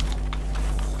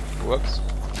 Whoops.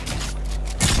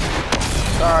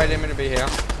 Sorry, I didn't mean to be here.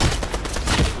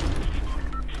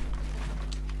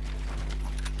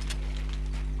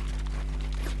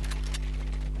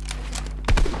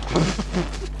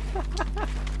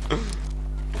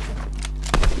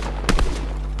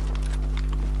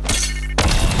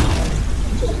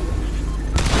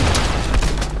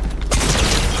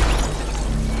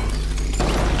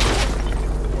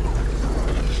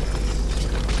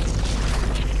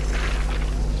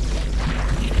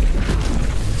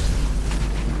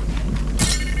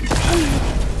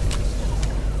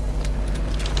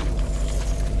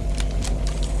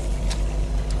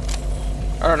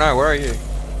 I don't know, where are you?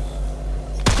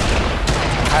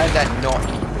 How did that not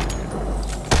keep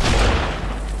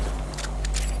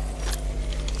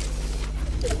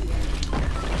it?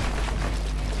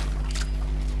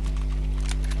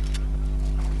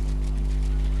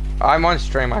 I'm on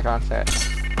stream, I can't say it.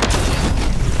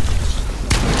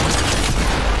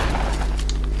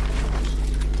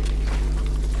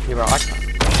 Yeah, but I can't.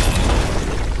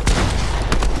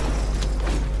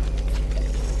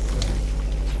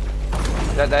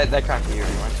 They can't hear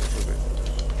anyone.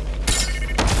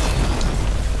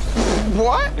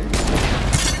 What?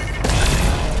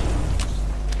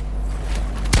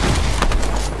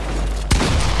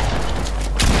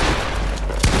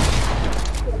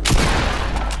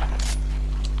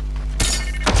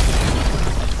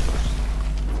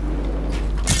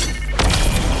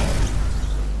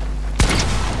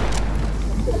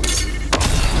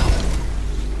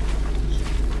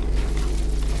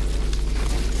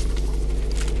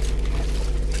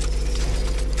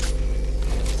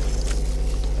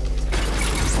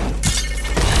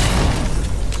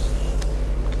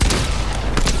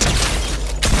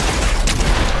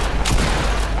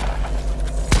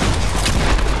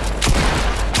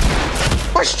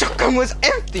 My shotgun was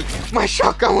empty! My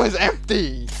shotgun was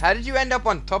empty! How did you end up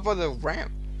on top of the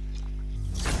ramp?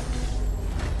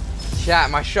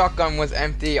 Chat, my shotgun was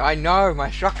empty. I know,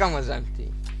 my shotgun was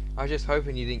empty. I was just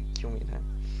hoping you didn't kill me then.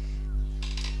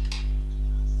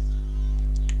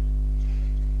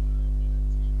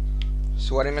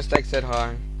 Sweaty Mistake said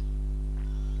hi.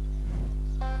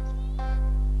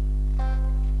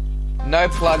 No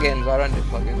plugins, I don't do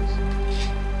plugins.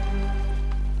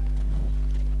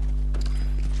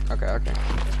 Okay, okay.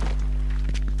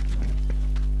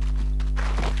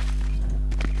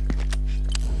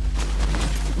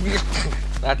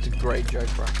 That's a great joke,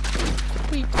 bro.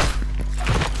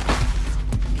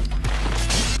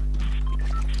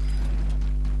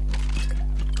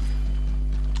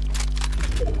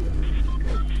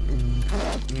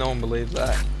 No one believes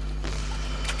that.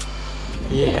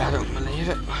 Yeah, I don't believe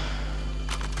it.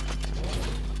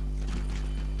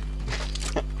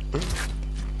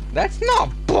 That's not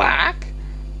black.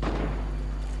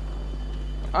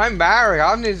 I'm Barry.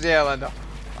 I'm New Zealander.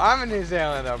 I'm a New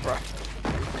Zealander, bro.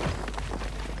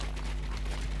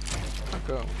 Oh,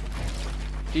 cool.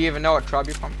 Do you even know what tribe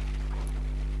you're from?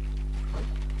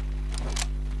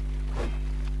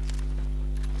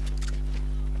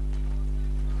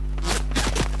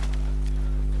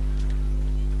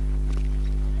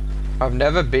 I've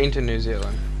never been to New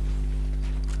Zealand.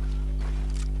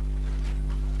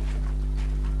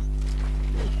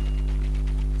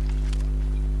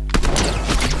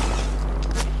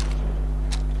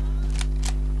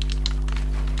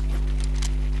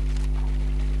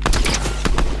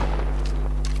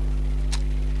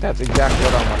 That's exactly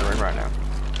what I'm wondering right now.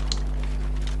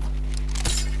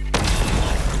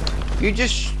 You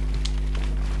just...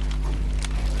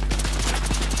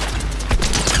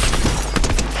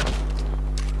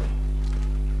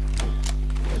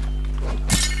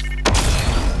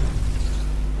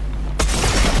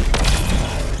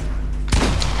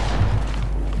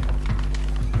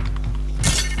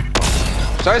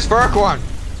 So is Furquan.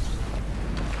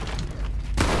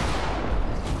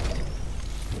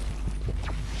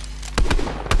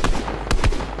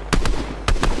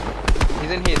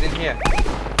 He's in here, he's in here.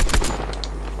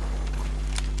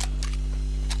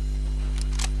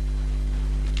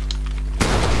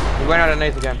 He went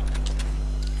underneath again.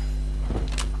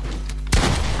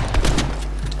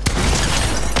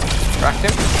 Cracked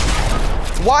him.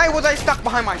 Why was I stuck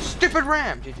behind my stupid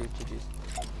ram? GG's, GG's.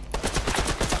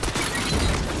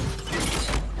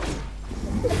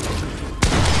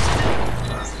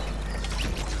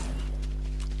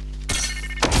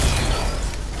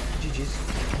 GG's.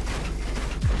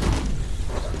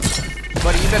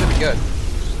 Buddy, you better be good.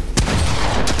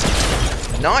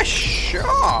 Nice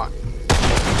shot.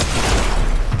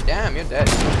 Damn, you're dead.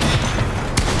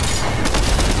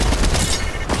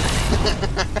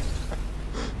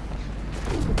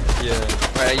 Yeah.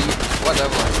 Wait, are you? What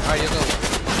level? Oh, you're level.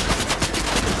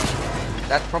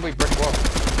 That's probably brick wall.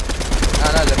 No,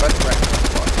 no, they're both brick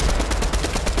wall.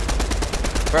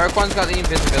 Furquan's got the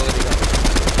invisibility on.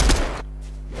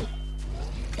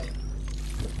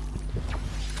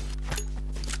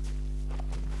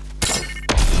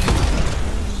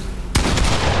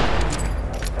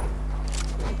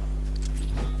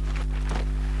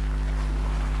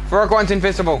 Furquan's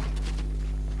invisible.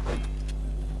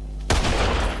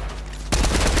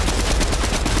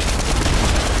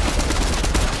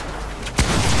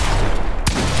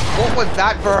 What was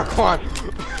that, Furquan?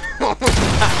 What was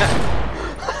that?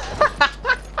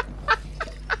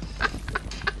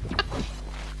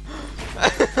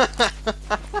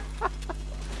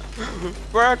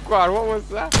 Furquan, what was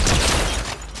that?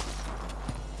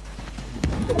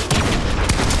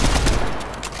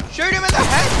 Shoot him in the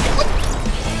head! What?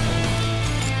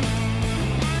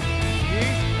 You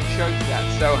choked that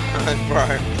so hard, bro.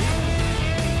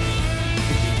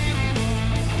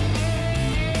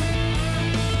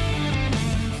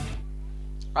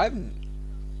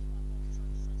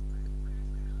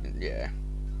 Yeah.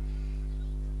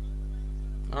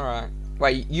 Alright.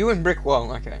 Wait, you and Brick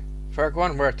Wall, okay.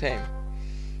 Furquan, we're a team.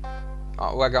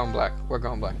 Oh, we're going black. We're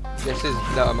going black. This is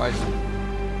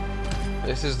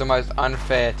the most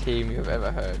unfair team you've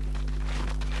ever heard.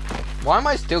 Why am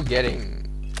I still getting...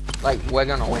 Like, we're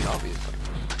gonna win, obviously.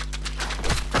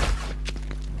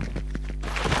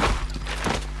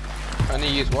 Only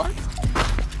use what?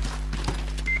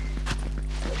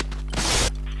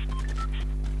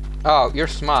 Oh, you're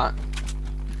smart.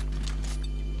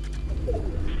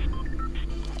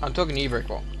 I'm talking to you, Brick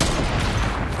Wall.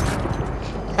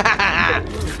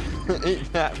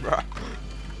 Eat that, bro.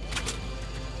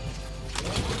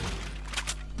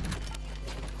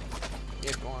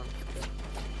 Yeah, go on.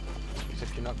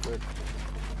 Except you're not good.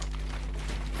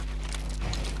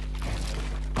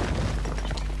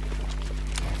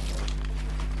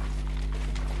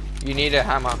 You need a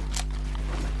hammer.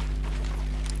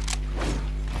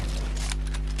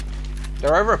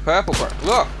 They're over a purple, bro.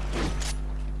 Look!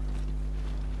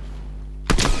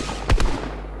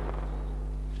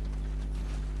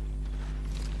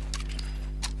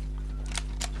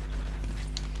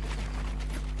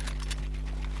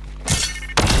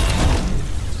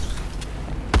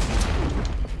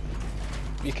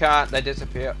 You can't, they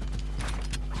disappear.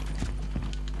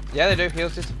 Yeah, they do,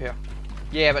 heals disappear.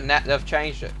 Yeah, but they've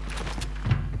changed it.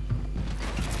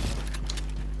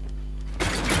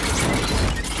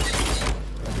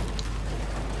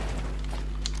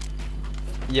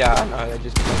 Yeah, I know, they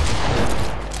just...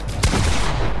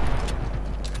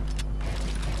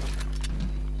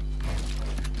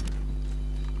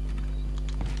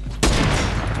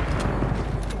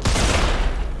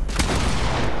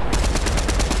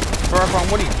 Furquan,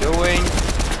 what are you doing?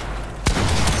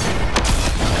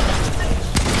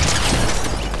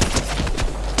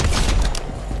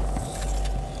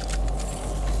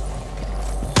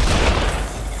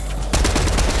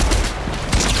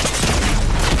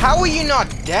 How are you not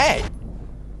dead?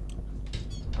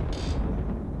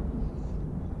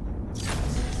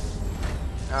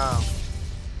 Oh.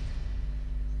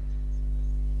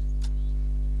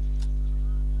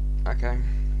 Okay.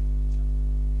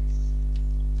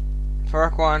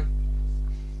 Furquan.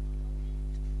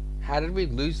 How did we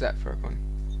lose that, Furquan?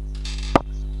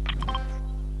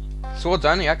 Swords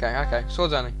only? Okay, okay.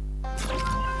 Swords only.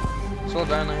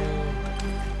 Swords only.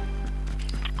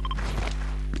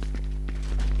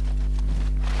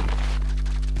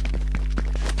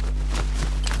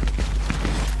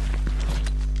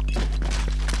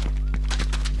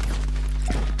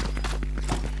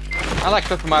 I like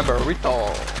cooking my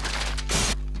burrito.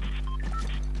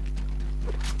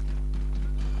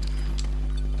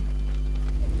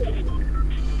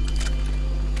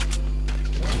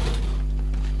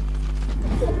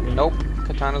 Nope,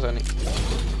 katanas only.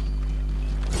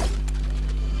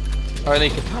 Only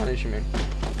katanas, you mean?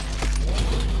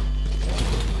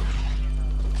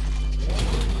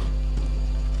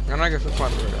 I'm gonna go for my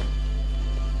burrito.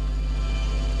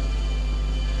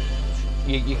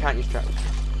 You can't use traps.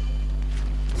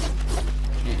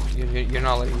 You're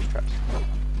not allowed to use traps.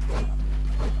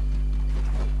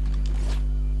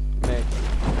 Me.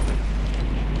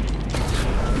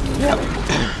 Yep.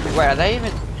 Wait, are they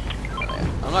even?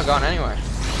 I'm not going anywhere.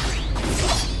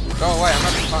 Go away, I'm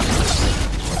having fun.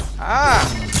 Ah!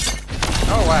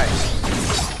 Go away.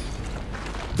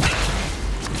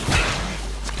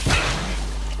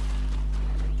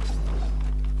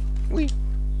 Wee.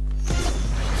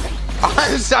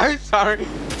 I'm so sorry.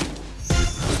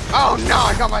 Oh no,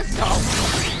 I got myself.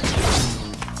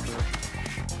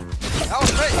 That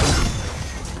was me.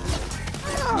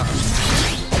 Ah.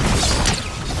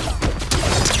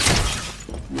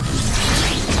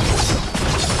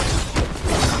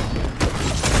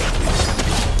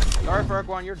 Sorry,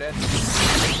 Ferg1, you're dead.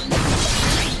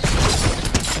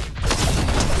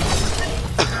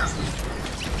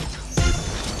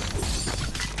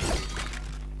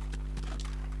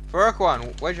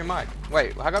 Ferg1, where's your mic?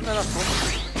 Wait, how come they're not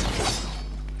talking?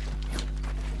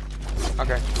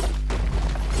 Okay.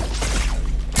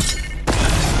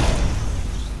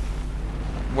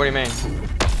 What do you mean?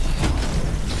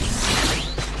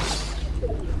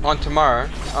 On tomorrow?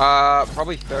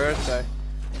 Probably Thursday.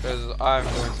 Because I'm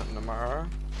doing something tomorrow.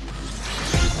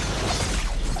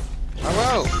 I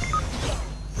will!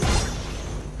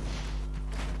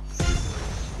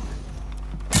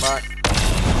 Bye.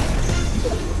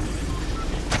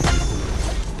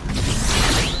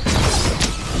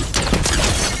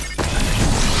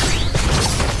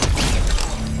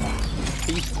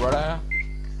 Peace, brother.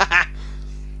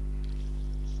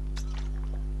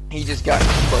 He just got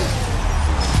exposed.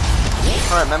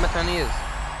 Alright, Mammoth only is.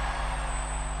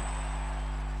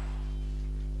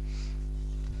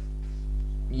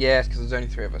 Yes, because there's only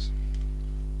 3 of us.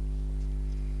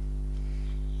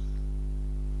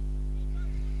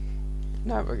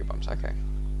 No boogie bumps, okay.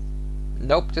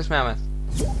 Nope, just Mammoth.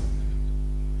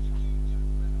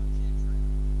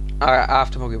 Alright,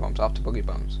 after boogie bumps, after boogie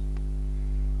bumps.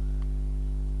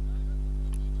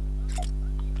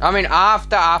 I mean,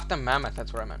 after Mammoth,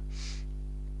 that's what I meant.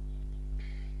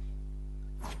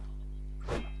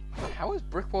 How has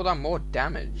Brickwall done more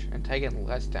damage and taken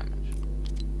less damage?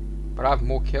 But I have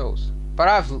more kills. But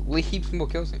I have heaps more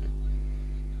kills than you.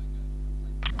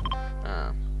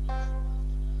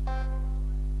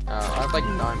 I have like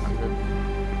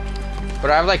 900.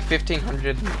 But I have like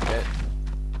 1500 in bit.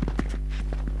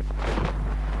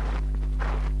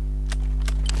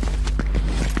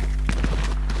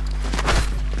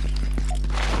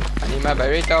 I need my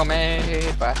burrito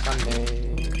made by Sunday.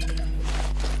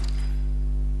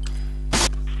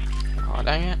 Oh,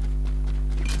 dang it.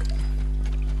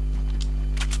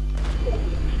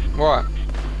 What?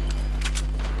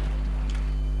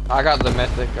 I got the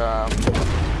mythic,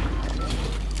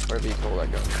 whatever you call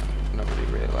that gun. Nobody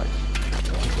really likes.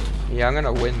 Yeah, I'm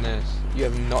gonna win this. You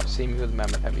have not seen me with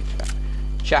Mammoth, have you, chat?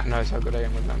 Chat knows how good I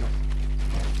am with Mammoth.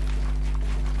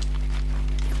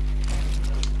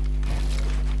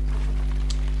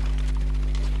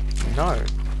 No.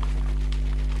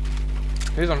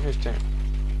 Who's on whose team?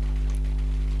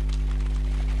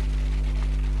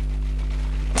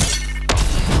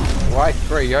 Why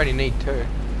 3? You only need 2.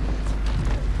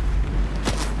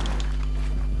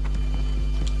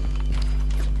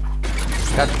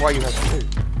 That's why you have 2.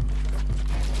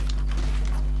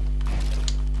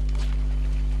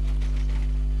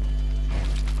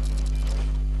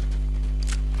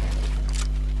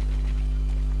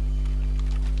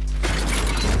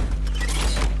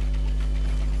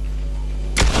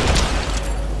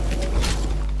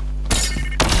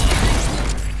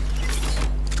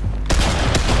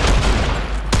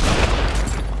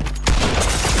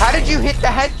 How did you hit the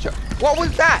headshot? What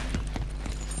was that?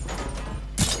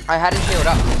 I hadn't healed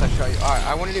up since I shot you. Alright,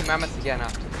 I want to do Mammoth again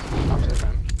after the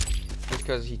round. Just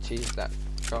because he cheesed that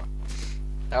shot.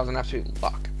 That was an absolute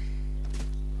luck.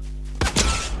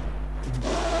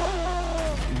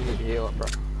 You need to heal up, bro.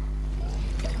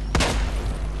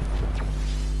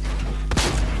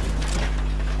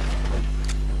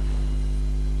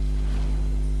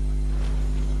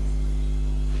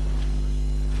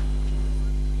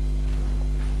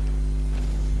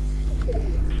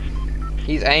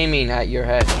 He's aiming at your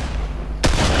head.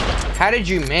 How did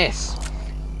you miss?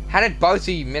 How did both of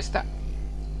you miss that?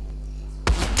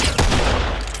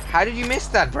 How did you miss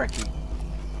that, Brecky?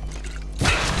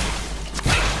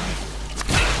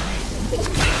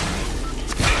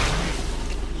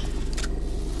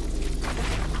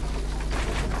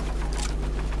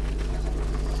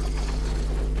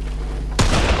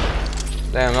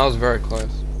 Damn, that was very close.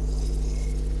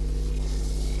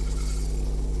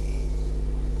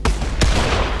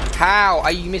 How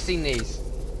are you missing these?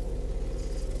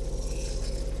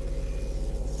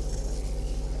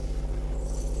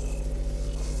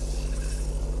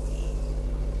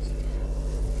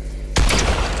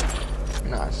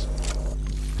 Nice.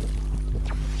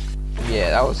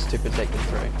 Yeah, that was stupid taking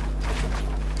 3.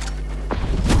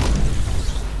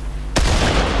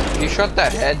 If you shot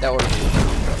that head, that would have been a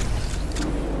shot.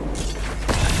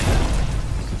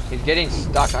 He's getting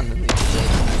stuck underneath this.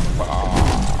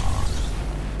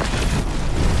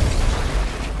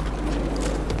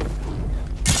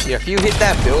 Yeah, if you hit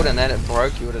that build and then it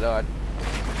broke, you would have died.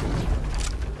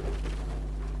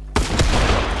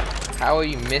 How are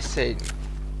you missing?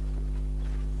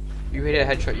 You hit a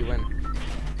headshot, you win.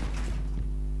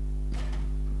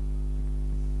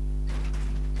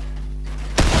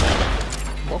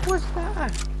 What was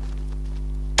that?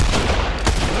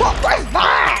 What was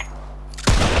that?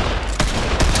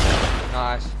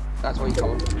 Nice. That's what you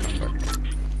call it.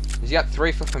 He's got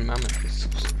 3 flipping mammoths.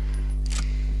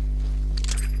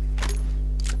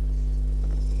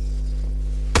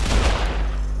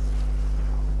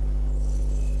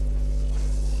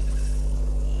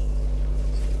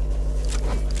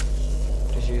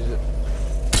 Just use it.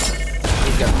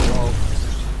 He's got 12.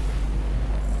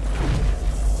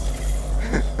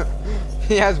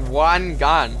 He has 1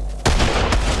 gun.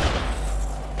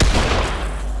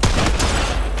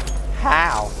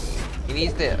 How? He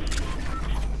needs to.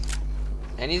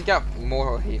 And he's got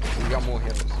more heals. He's got more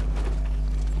heals.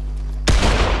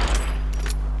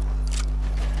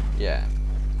 Yeah.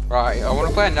 Right, I want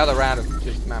to play another round of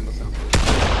just mammoth.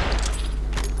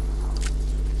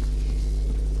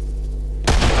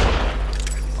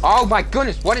 Oh my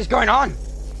goodness, what is going on?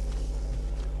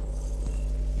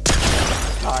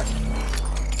 Nice.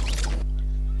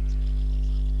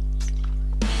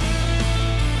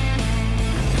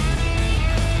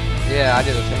 Yeah, I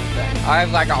did the same thing. I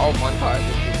have like a whole montage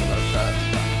of people that have tried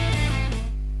stuff.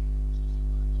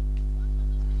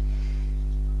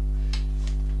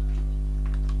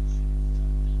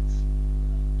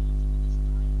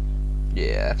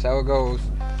 Yeah, that's how it goes.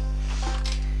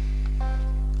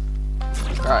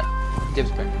 Alright,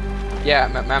 dibs pick. Yeah,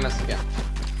 mammoths again.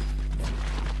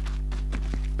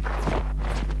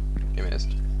 You missed.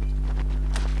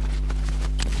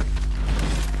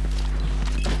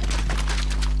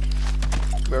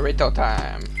 Burrito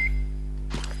time.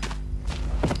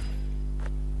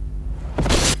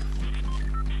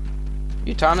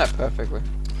 You timed that perfectly.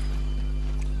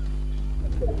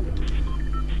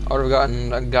 I would have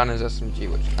gotten a gun as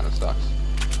SMG, which kind of sucks.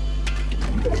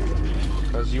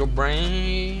 Because your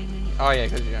brain... Oh yeah,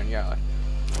 because you're on yellow.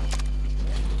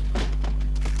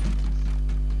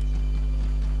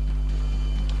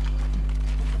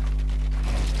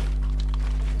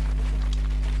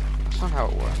 That's not how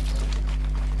it works.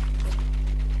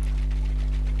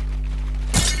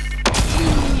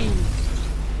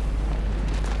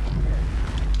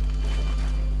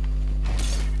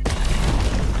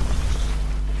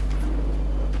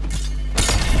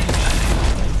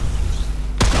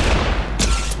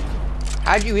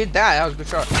 How'd you hit that? That was a good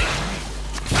shot.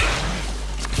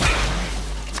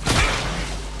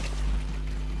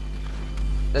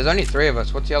 There's only 3 of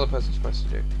us. What's the other person supposed to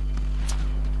do?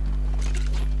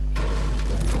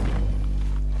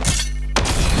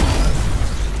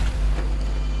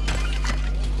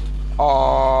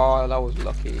 Oh, that was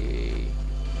lucky.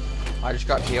 I just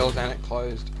got healed and it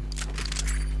closed.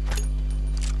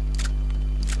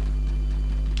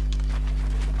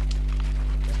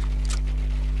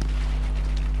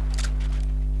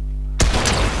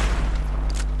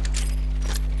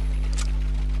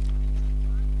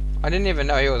 I didn't even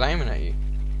know he was aiming at you.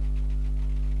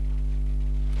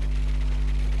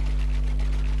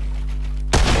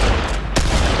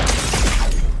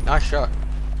 Nice shot.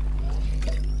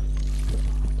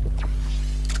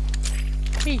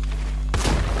 Hey.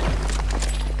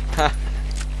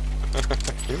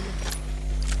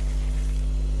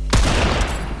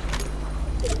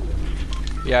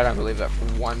 Yeah, I don't believe that for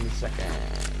 1 second.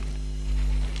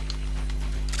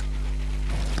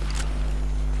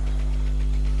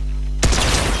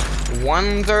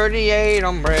 $138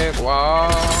 on brick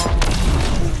wall.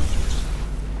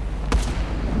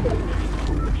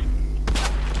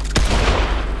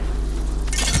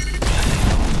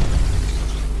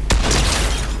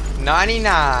 $99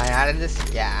 out of the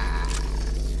sky.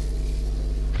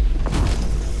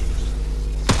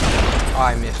 Oh,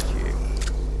 I missed you.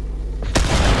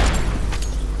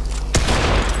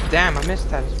 Damn, I missed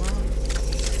that as well.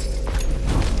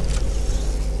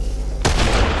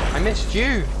 I missed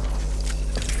you.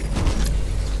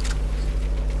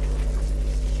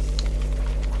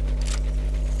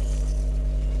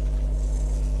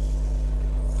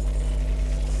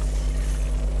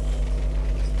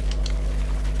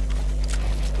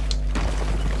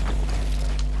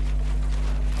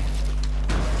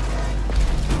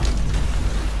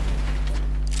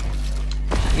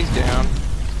 He's down.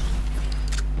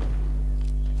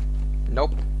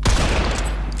 Nope.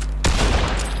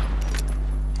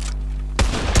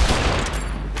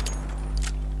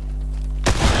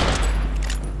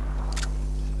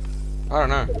 I don't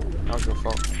know. That was your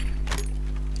fault.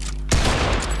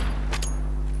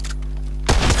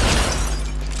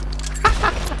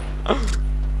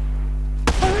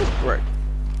 That is great.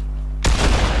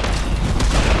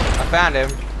 I found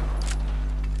him.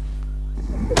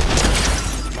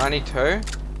 92.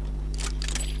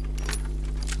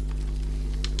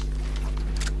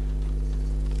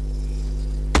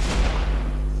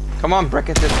 Come on, brick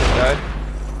assistant, dude.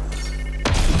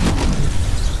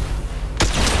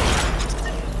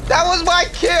 That was my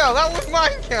kill! That was my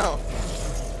kill!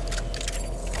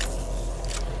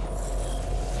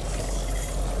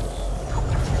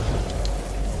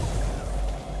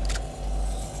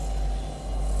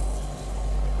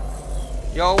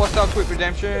 Yo, what's up, Quick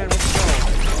Redemption? What's going on?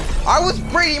 I was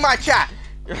breeding my chat!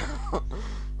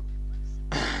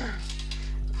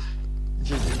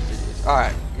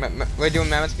 Alright, we're doing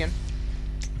mammoths again.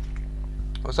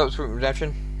 What's up, Quick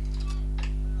Redemption?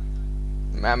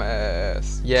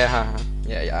 Mammoths. Yeah,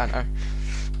 yeah, I know.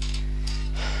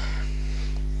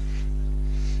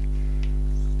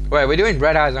 Wait, we're doing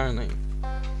red eyes only.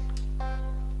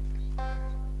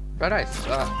 Red eyes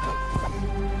suck.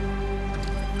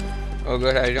 Oh,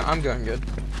 good. How you doing? I'm doing good.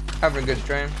 Having a good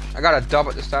stream. I got a dub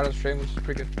at the start of the stream, which is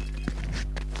pretty good.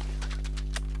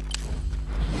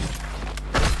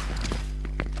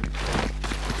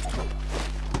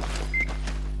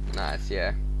 Nice,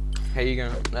 yeah. How you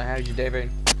going? How's your day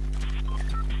been?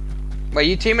 Wait,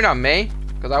 you teaming on me?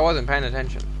 Because I wasn't paying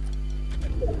attention.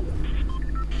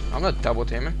 I'm not double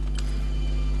teaming.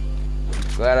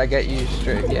 Glad I get you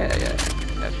straight. Yeah,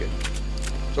 that's good.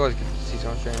 It's always good to see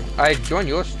someone stream. I joined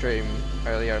your stream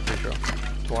earlier, I'm pretty sure.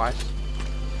 Twice.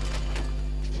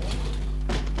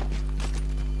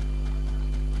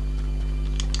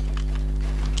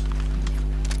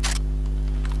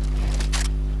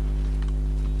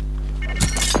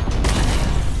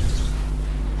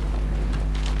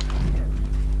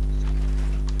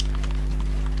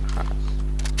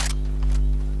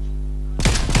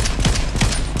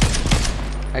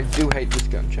 I do hate this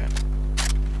gun, chat.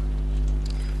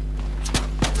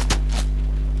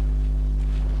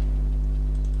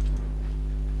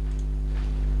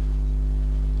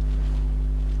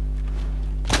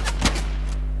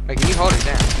 Wait, can you hold it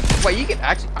down? Wait, you can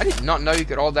actually... I did not know you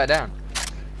could hold that down.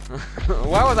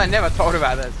 Why was I never told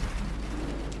about this?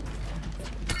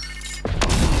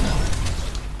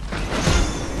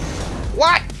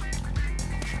 What?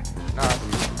 No.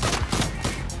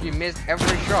 You missed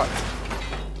every shot.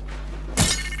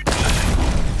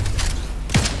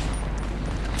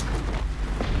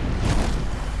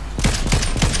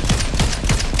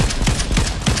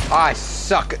 I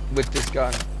suck with this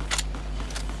gun.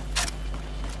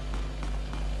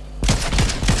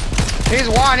 He's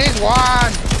one, he's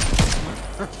one!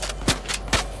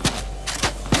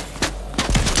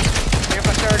 Here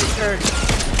for 30.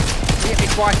 He hit me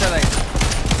twice, I think.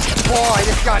 Boy,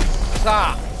 this gun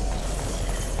sucks.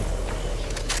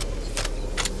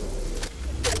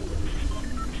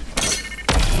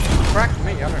 Cracked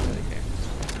me, I don't really care.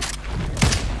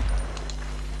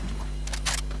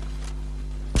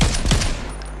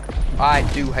 I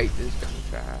do hate this gun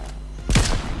trap.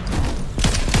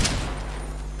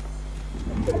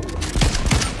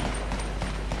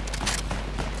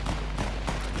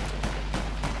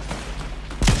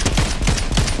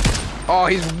 Oh,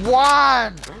 he's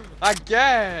won!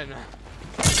 Again!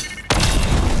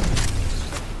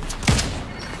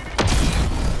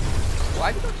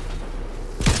 Why did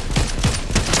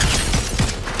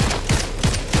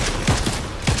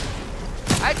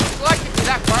I just like it to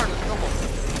that far in the stumble.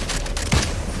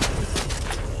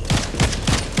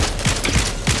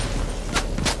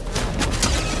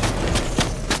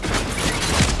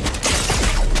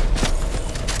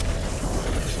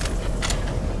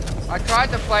 I tried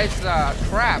to place the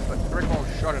trap, but Brickle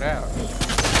shot it out.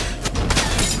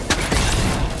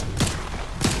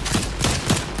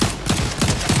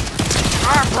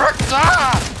 Ah, Brick's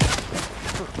up!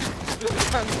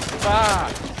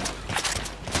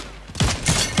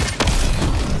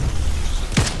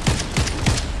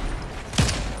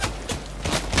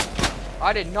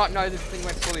 I did not know this thing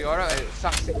went fully auto, and it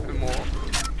sucks even more.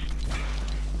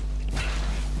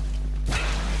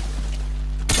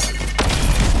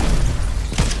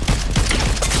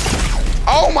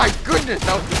 Oh my goodness!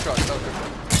 That was a good shot, that was a good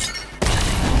shot.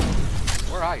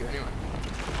 Where are you anyway?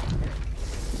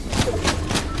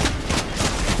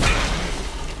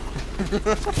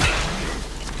 That's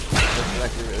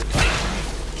actually really fun.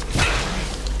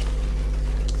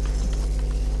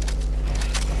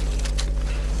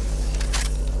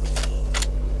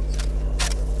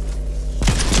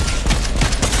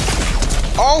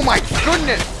 won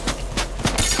this!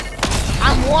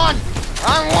 I'm one!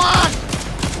 I'm one!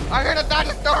 I'm gonna die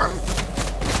the storm!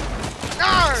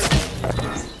 No!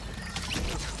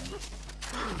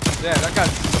 Yeah, that guy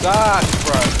sucks,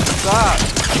 bro. Sucks.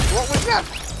 What was that?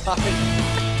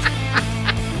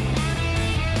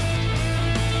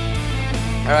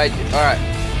 Alright.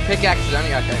 Pickaxes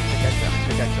only? Okay,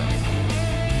 pickaxe only.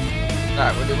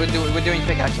 Alright, we're doing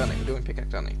pickaxe only. We're doing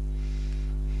pickaxe only.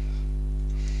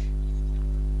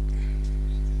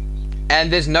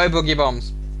 And there's no boogie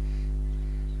bombs.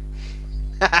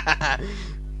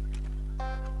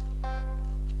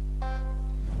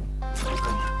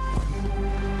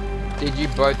 Did you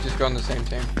both just go on the same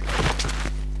team?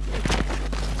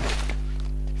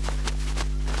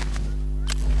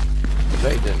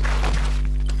 They didn't.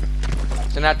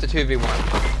 So now it's a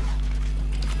 2v1.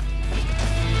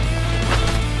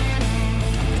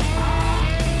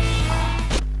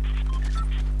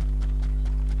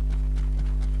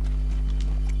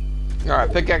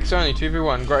 Alright, pickaxe only,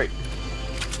 2v1, great.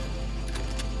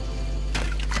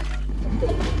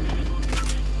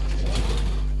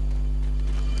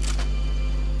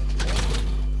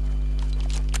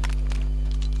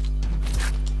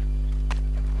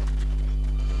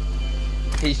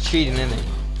 He's cheating, isn't he?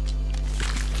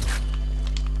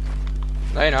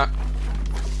 No, you're not.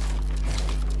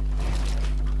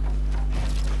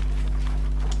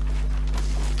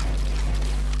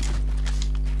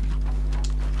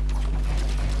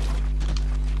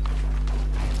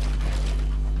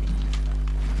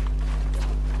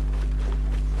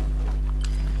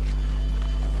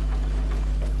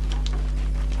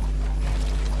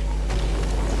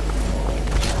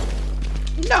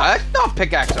 No, that's not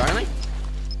pickaxe only.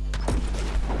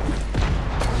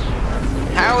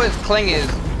 How is Clingers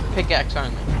pickaxe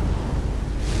only?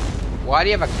 Why do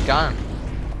you have a gun?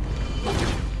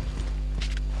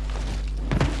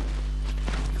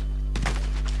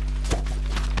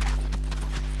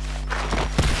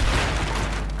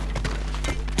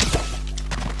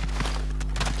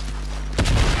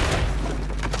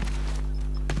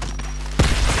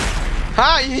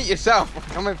 Ha! You hit yourself. I'm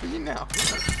coming for you now.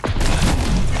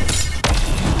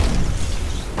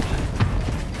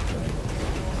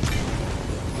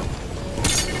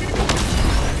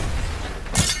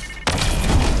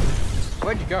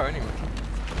 Where'd you go anyway?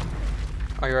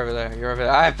 Oh, you're over there. You're over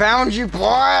there. I found you,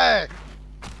 boy!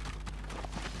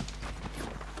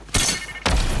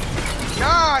 No,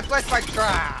 I placed my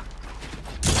trap!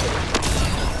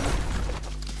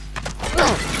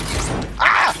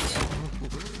 Ah!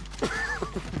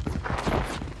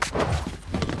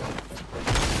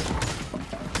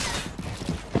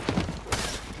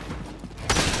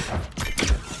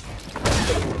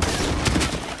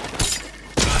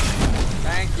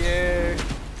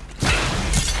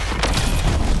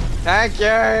 Thank you!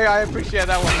 I appreciate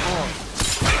that one more.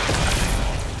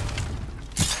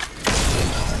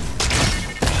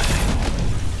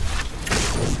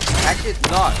 Actually, it's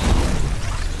not.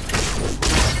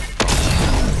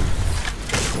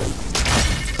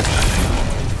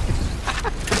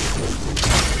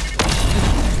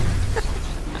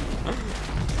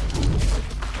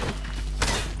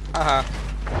 Uh-huh.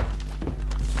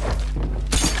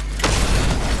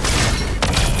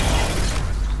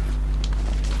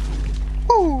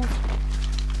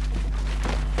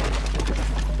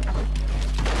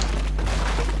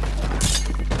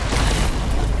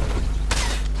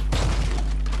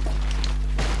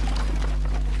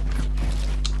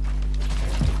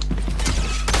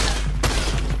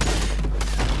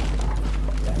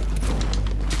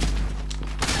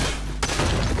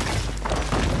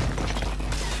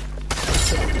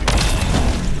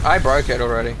 I broke it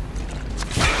already.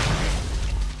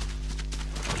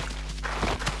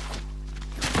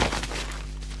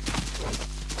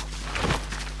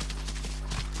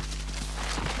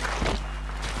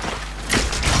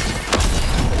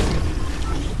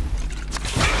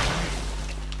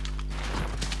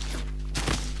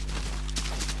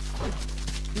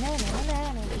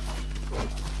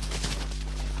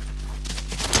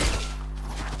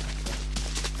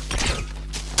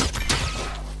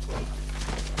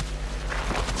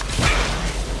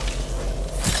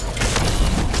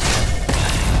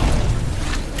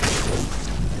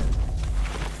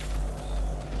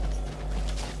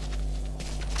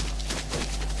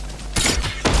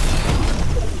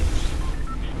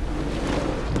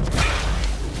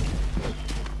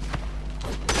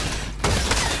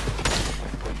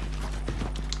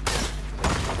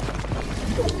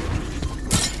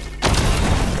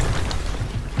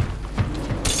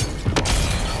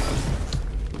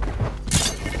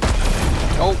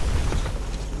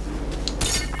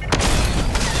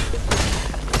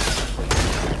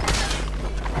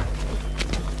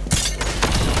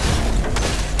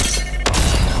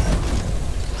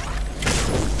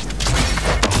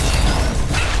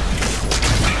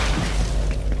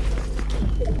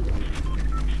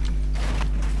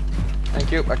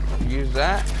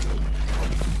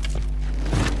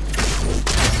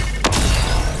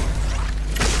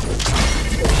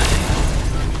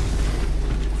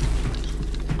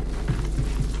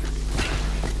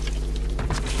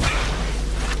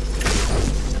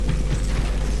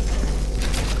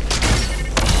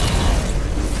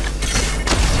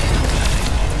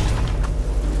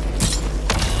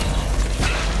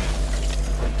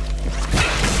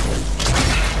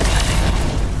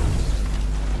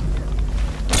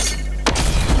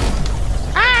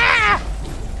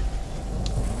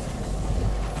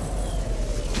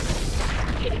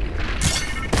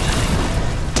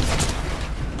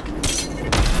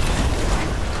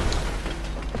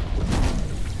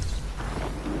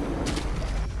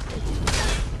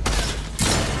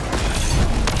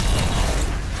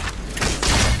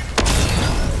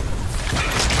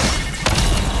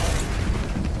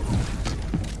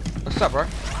 What's up, bro?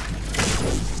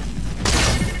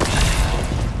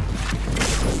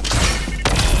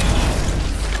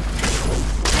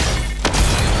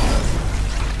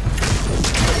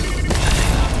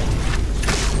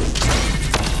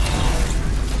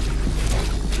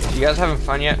 You guys having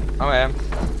fun yet? Oh, I am.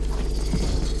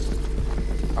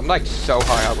 I'm like so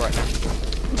high up right now.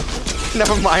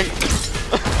 Never mind.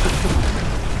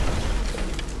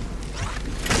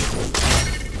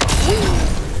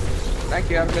 Thank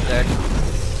you, have a good day.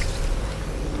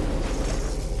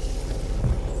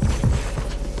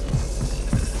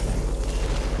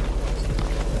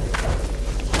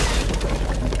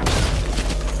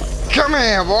 Come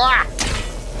here, boy!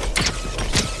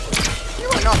 You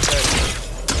are not dead.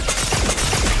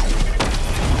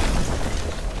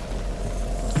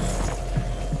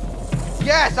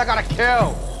 Yes, I got a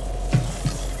kill!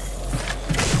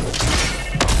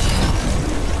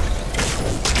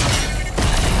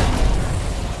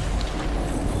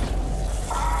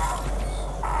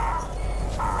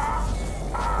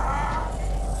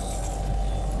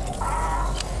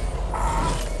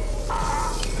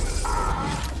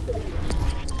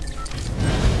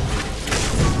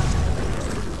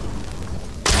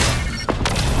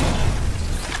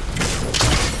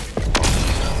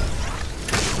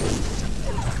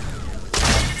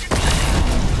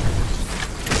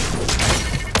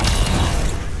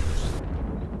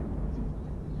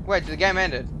 Wait, the game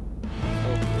ended.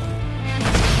 Oh.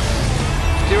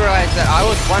 Do you realize that I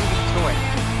was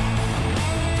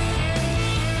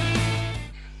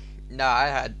 1v2-ing? Nah, I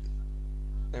had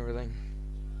everything.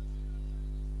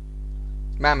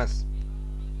 Mammoth.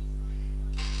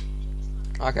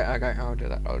 Okay, I'll do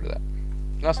that.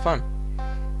 That's fun.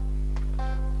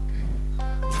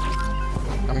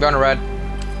 I'm going to red.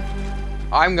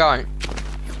 I'm going.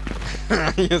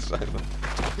 Yes, I will.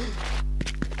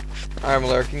 I'm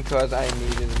lurking because I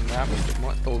needed a map.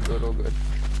 All good, all good.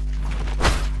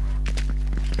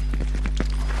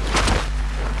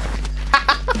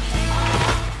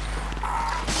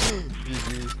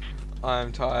 GG.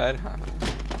 I'm tired.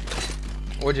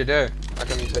 What'd you do? How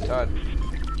come you're so tired?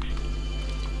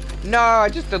 No, I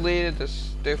just deleted the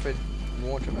stupid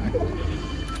water back.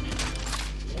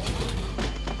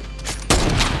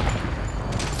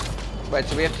 Wait,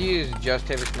 so we have to use just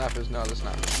heavy snipers, no other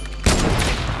snipers.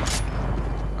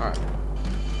 Alright.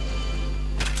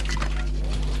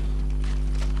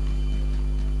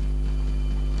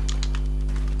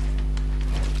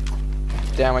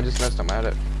 Damn, I just messed up my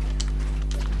edit.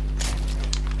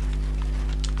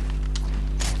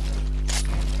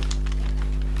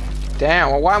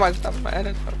 Damn, well, why am I stopping my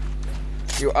edit?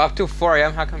 You're up till 4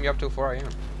 AM? How come you're up till 4 AM?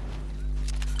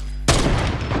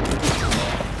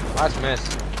 Nice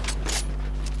miss.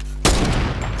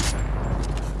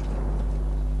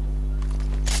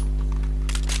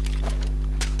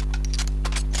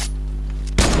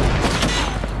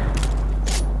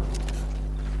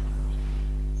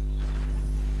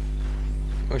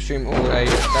 We'll stream all day.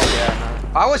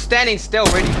 Yeah, no. I was standing still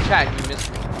ready to chat and you missed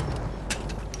me.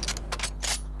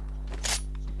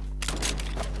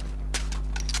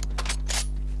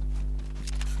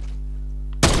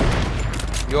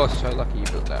 You're so lucky you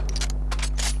built that.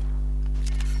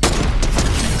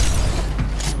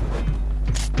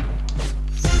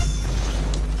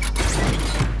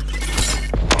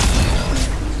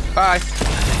 Bye.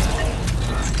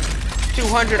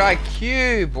 200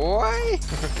 IQ, boy.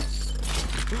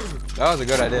 That was a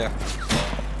good idea. I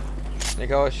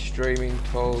think I was streaming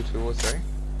 12, 2 or 3.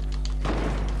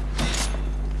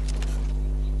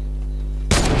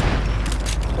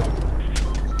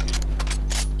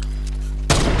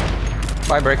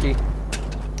 Bye, Bricky.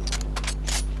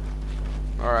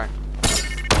 Alright.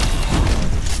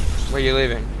 Where are you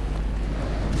leaving?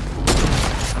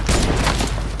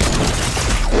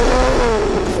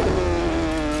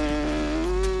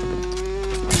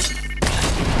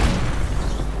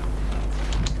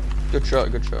 Good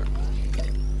shot, good shot.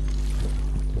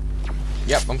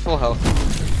 Yep, I'm full health.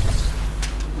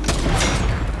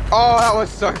 Oh, that was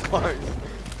so close.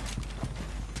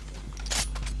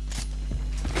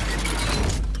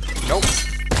 Nope.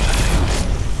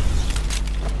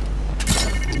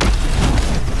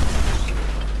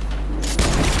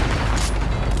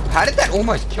 How did that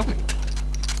almost kill me?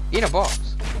 In a box.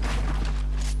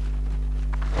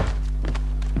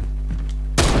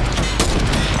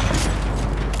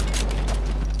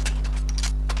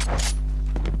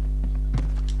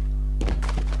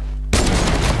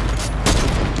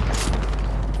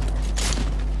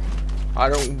 I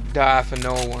don't die for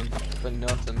no one, for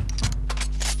nothing.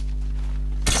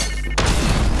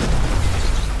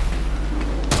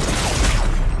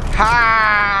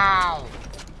 How?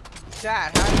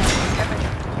 Chat, how do you get it?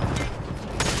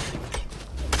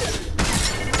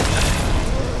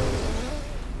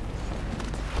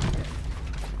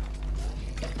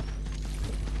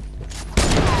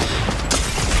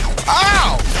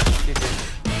 Ow!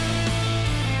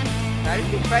 How did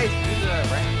you face through the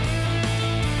ramp?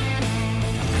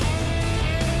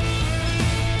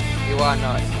 You are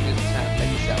not. You just have let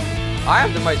yourself. I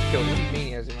have the most kills. What do you mean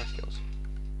he has the most kills?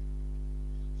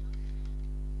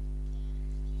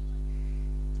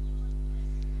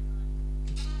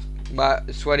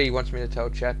 But Sweaty wants me to tell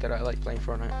chat that I like playing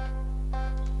Fortnite.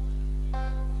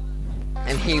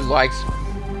 And he likes...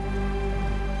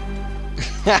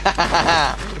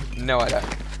 No, I don't.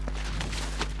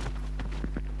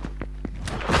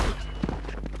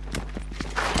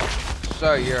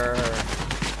 So you're...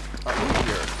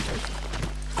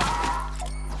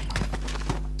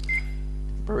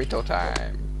 Burrito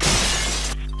time.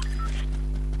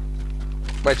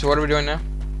 Wait, so what are we doing now?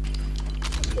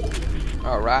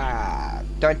 Alright.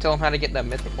 Don't tell him how to get that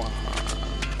mythic one.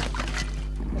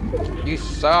 You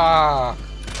suck.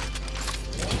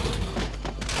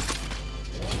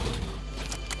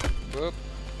 Whoop.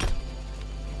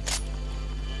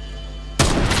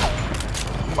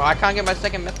 Well, I can't get my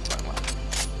second mythic one.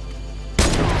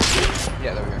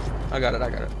 Yeah, there we go. I got it, I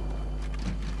got it.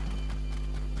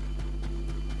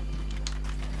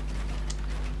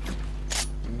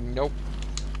 Nope.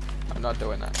 I'm not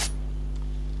doing that.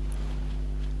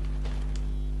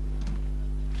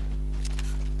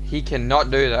 He cannot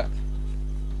do that.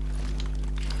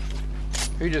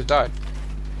 Who just died?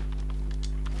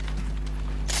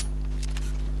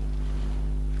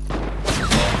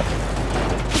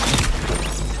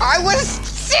 I was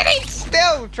sitting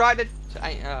still trying to...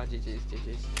 Oh,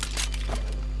 GG's.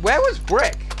 Where was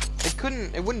Brick?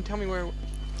 It wouldn't tell me where...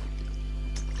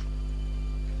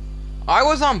 I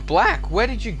was on black. Where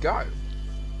did you go?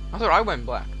 I thought I went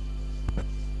black.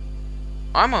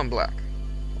 I'm on black.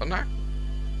 Wasn't I?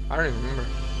 I don't even remember.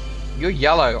 You're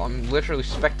yellow. I'm literally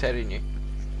spectating you.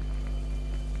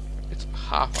 It's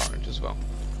half orange as well.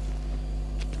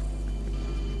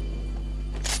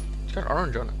 It's got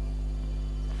orange on it.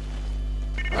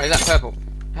 Oh, is that purple?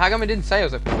 How come it didn't say it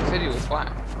was a purple? It said it was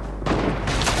black.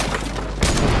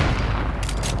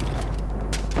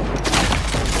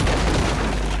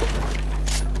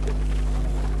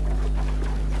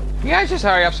 You guys just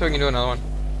hurry up so we can do another one.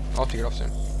 I'll take it off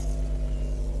soon.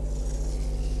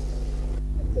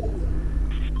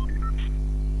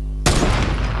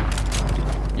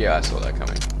 Yeah, I saw that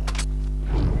coming.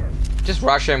 Just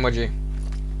rush him, would you?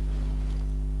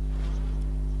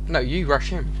 No, you rush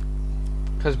him.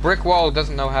 Because Brick Wall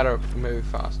doesn't know how to move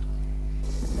fast.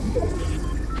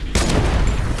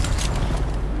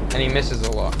 And he misses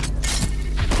a lot.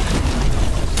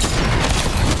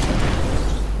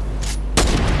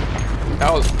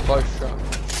 That was a close shot.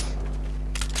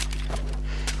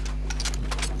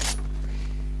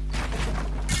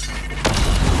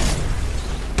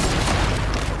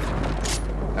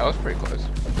 That was pretty close.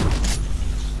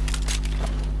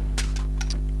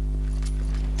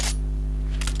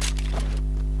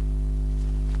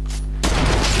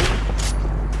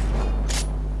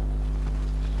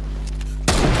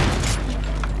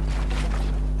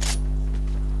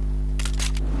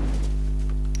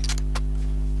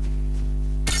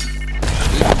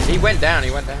 He went down, he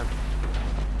went down.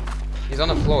 He's on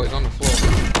the floor, he's on the floor.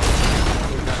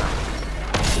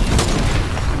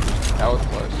 That was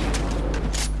close.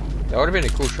 That would have been a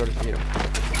cool shot if you hit him.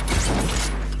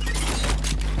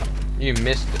 You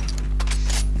missed it.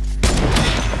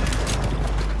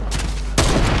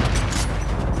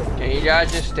 Can you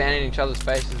guys just stand in each other's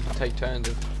faces and take turns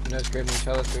of no-scraping each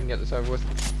other so we can get this over with?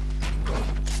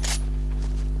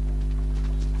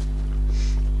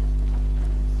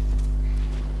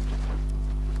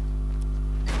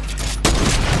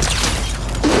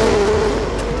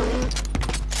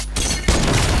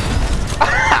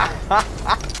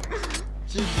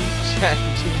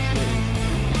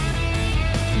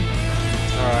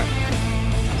 Alright.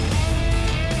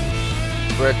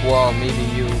 Brick Wall, maybe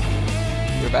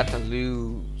you're about to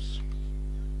lose.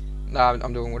 Nah,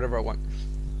 I'm doing whatever I want.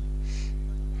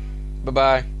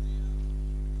 Bye-bye.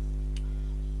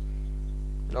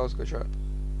 That was a good shot.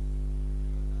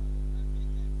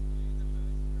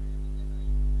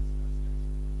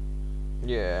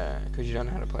 Yeah, because you don't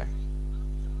know how to play.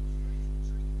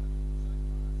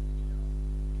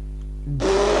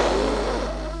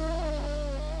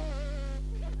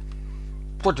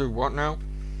 What do you want now?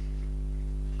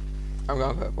 I'm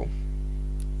going purple.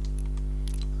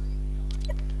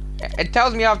 It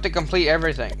tells me I have to complete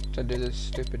everything to do this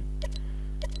stupid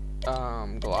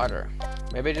glider.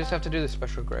 Maybe I just have to do the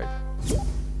special grade.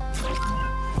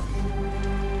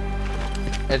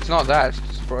 It's not that, it's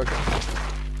just broken.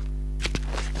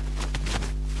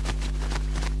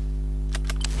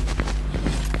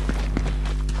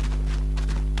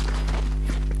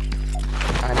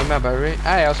 I need my burrito.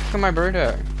 Hey, I was cooking my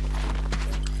burrito.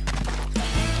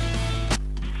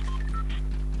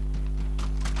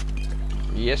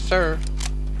 Yes, sir.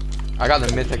 I got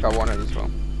the mythic I wanted as well.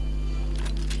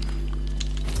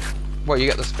 What, you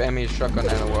got the spammiest shotgun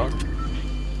in the world?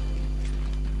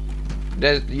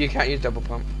 You can't use double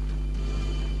pump.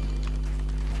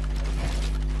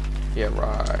 Yeah,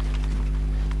 right.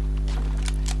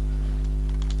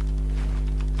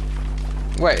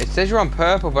 Wait, it says you're on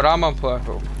purple, but I'm on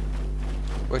purple.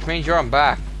 Which means you're on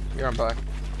black. You're on black.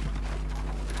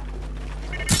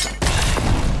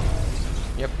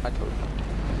 Yep, I told you.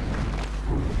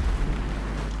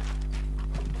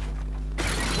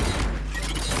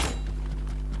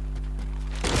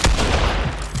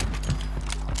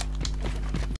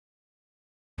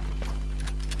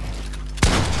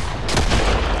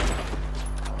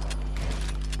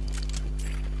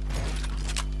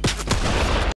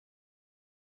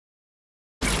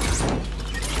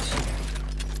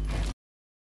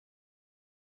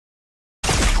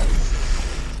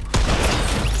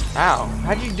 Ow,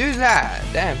 how'd you do that?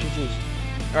 Damn, GG's.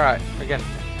 Alright, again.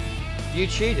 You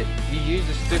cheated. You used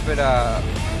the stupid,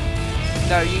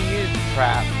 no, you used the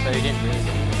trap, so you didn't really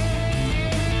get a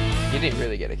kill. You didn't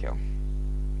really get a kill.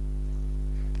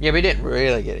 Yeah, but you didn't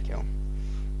really get a kill.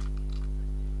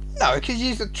 No, because you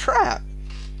used the trap.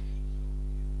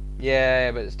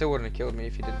 Yeah, but it still wouldn't have killed me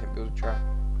if you didn't think it was a trap.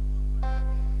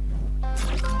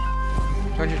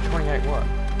 228 what?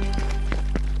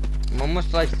 I'm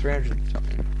almost like 300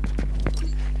 something.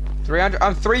 300?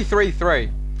 I'm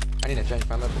 333. I need to change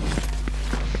my level.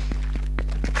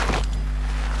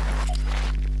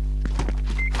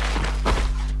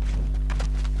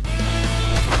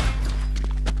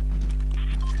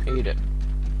 Eat it.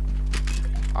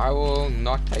 I will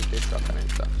not take this shotgun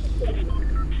and stuff.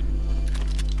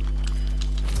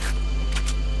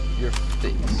 Your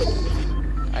face.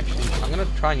 Actually, I'm gonna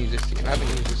try and use this again. I haven't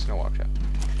used this in a while, chat.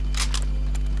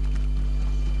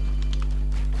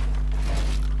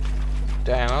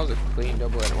 Damn, that was a clean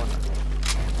double-headed one.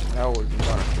 That was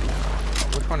not.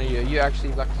 Which one are you? Are you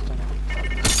actually black this time?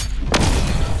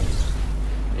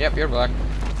 Yep, you're black.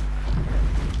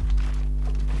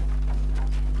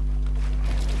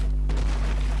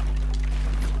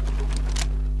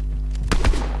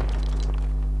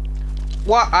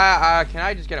 What? Can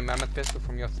I just get a mammoth pistol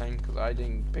from your thing? Because I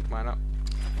didn't pick mine up.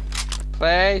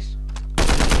 Please?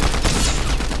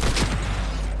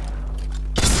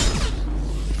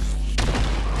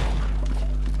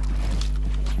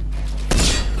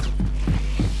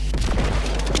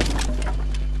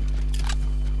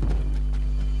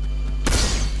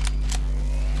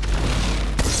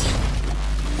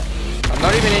 I'm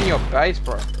not even in your base,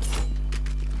 bro.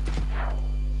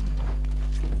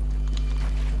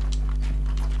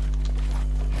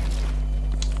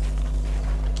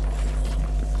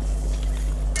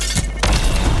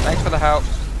 Thanks for the help.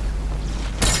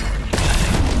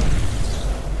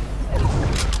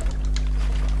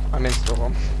 I'm in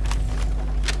storm.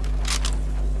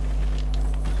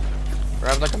 We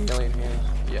have like a million here.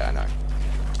 Yeah, I know.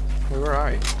 Where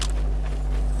are you?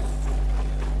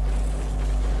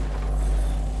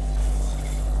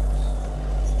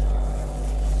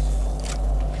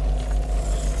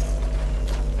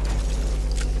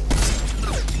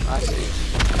 I see.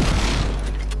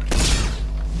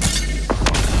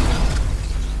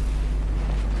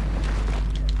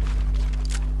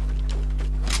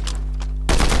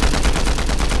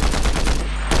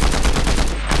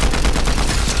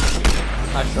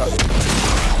 Nice shot.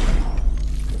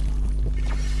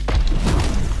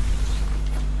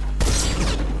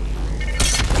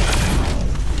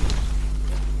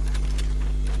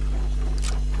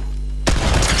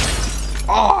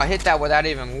 Oh, I hit that without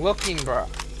even looking, bro.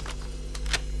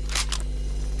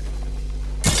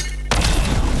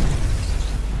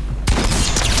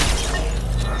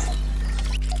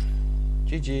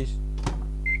 GG's.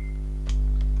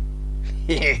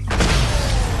 Yeah.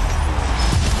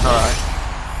 Alright.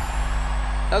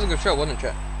 That was a good shot, wasn't it,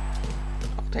 chat?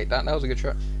 I'll take that. That was a good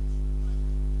shot.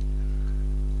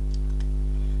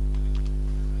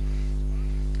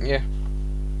 Yeah.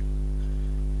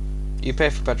 You pay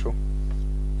for petrol.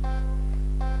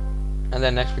 And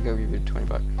then next week I'll give you 20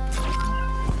 bucks.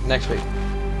 Next week.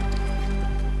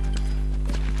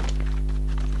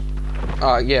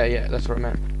 Oh, yeah, that's what I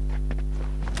meant.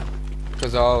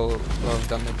 Because I'll have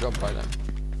done the job by then.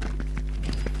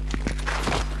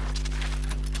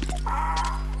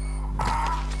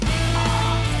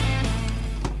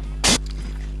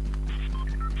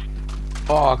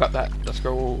 Oh, I got that. Let's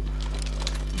go.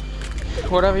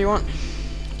 Whatever you want.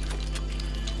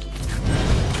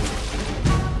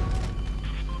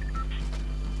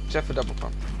 Except for double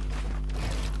pump.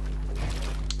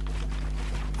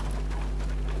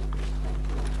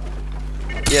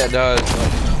 Yeah, it does.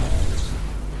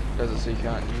 Does it so you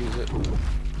can't use it.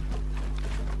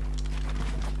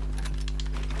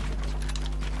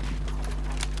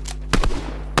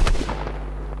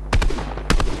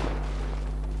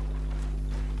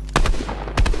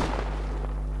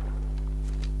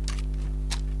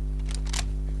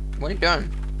 What are you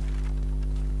doing?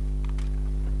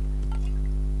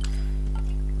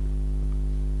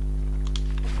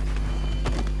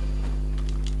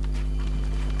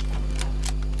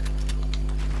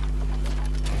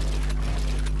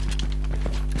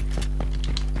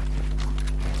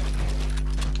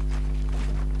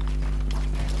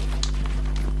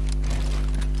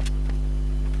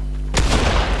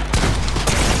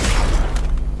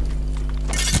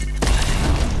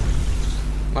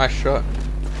 Nice shot.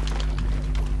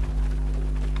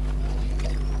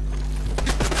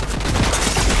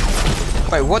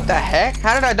 Wait, what the heck?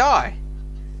 How did I die?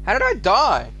 How did I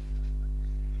die?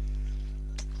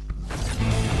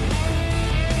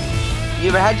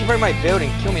 Yeah, but how'd you break my building?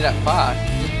 Kill me that fast?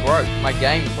 It just broke. My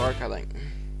game broke, I think.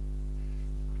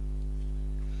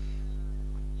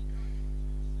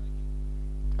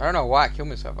 I don't know why it killed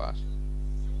me so fast.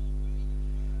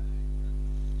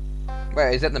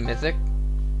 Wait, is that the mythic?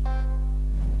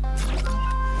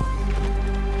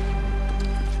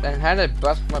 Then how did it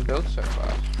bust my build so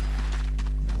fast?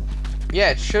 Yeah,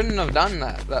 it shouldn't have done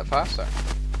that faster.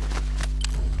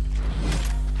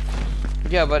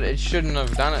 Yeah, but it shouldn't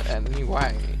have done it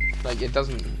anyway. Like, it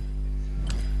doesn't...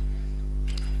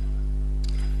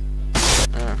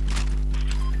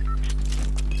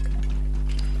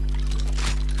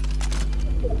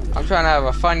 I'm trying to have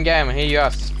a fun game and here you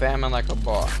are spamming like a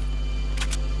bot.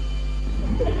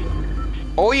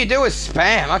 All you do is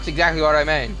spam, that's exactly what I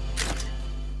mean.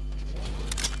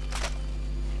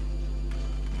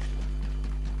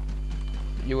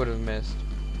 You would have missed.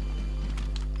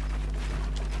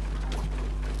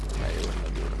 No, you wouldn't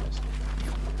have. You would have missed.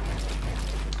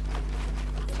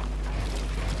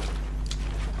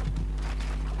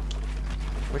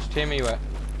 Which team are you at?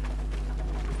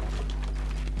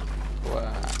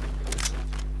 Wow.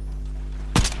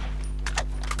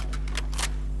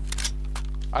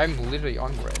 I'm literally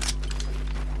on red.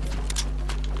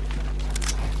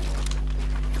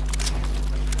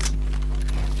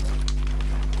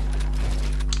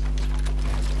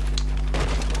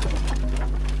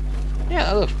 Yeah,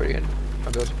 that looks pretty good.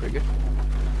 My builds are pretty good.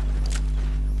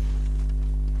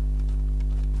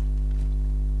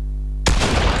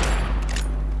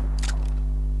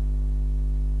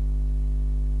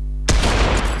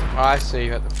 Oh, I see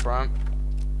you at the front.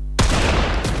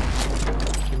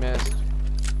 You missed.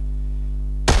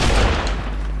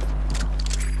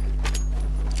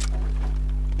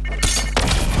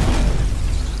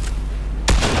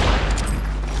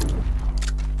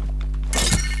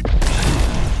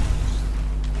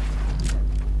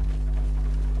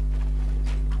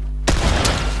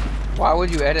 Why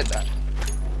would you edit that?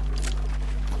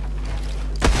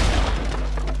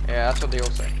 Yeah, that's what they all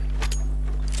say.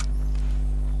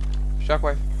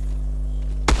 Shockwave.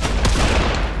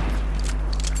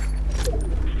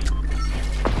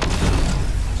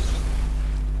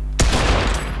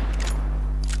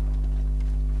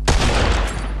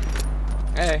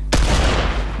 Hey.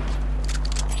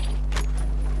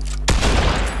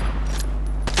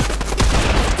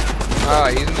 Oh,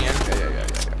 he's in the end. Yeah.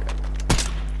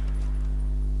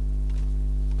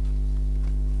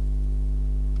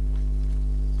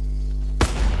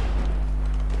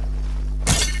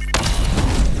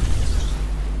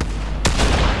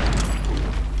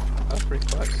 Pretty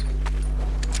close.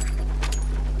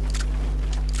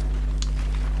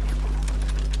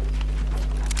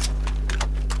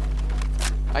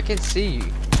 I can see you.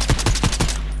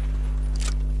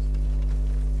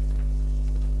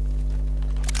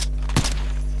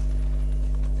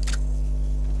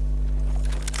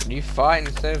 Can you fight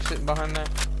instead of sitting behind that?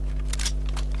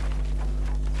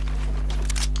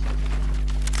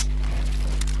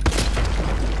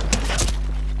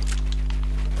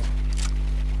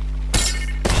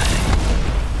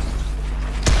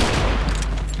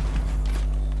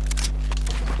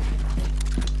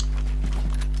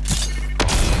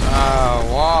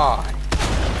 Why?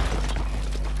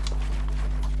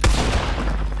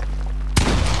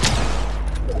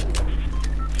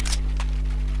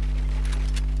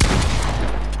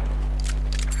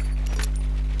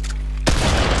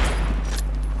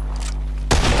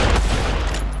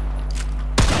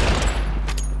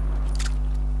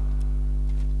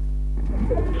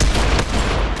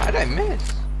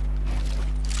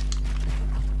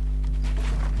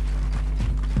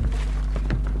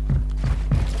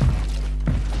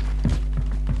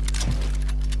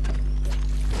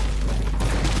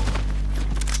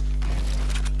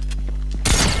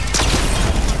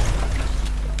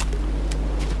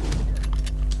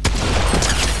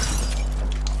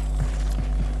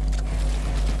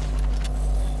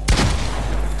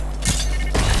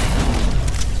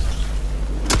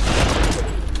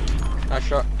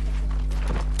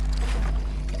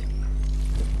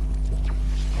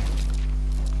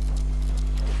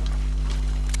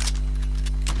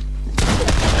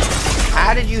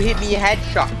 How did you hit me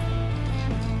headshot?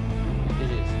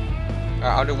 GG's. Alright,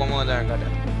 I'll do one more there and go down.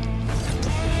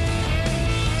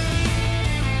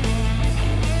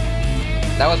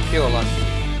 That was pure luck.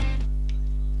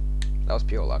 That was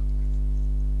pure luck.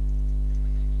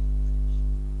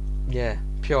 Yeah,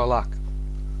 pure luck.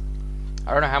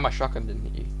 I don't know how my shotgun didn't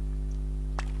hit you.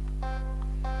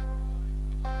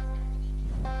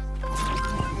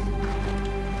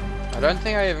 I don't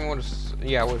think I even would have.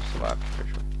 Yeah, I would have survived for sure.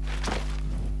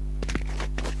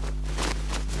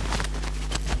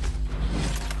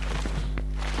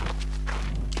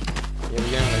 Yeah, we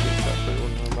only get shot, so it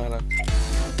wouldn't really matter.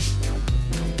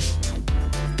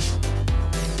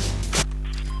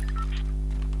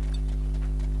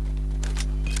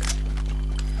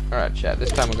 Alright, chat.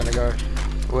 This time we're gonna go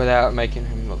without making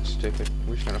him look stupid.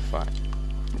 We're just gonna fight.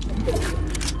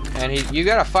 And you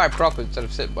gotta fight proper instead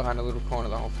of sitting behind a little corner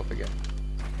the whole flip again.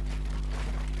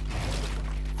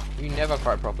 You never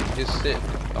fight properly, you just sit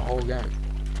the whole game.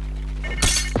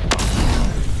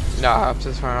 Nah, up to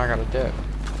this point I gotta do it.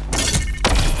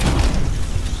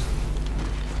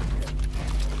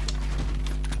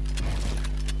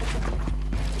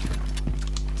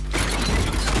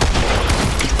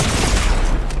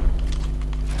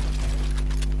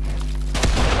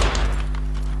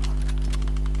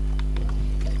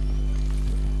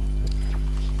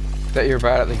 That you're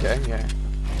bad at the game, yeah.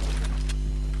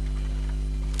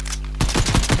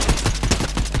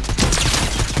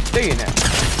 Do you now?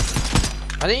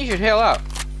 I think you should heal up.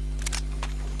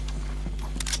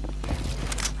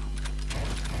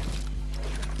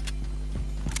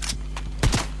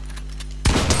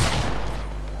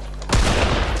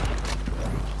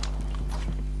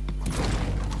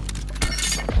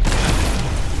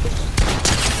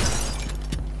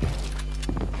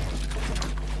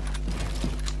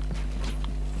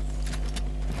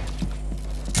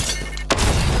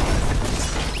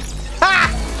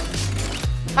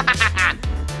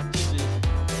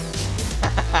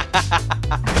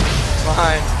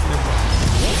 Fine.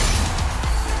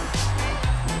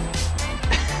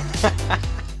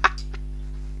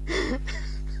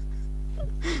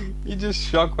 You just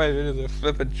shocked my into the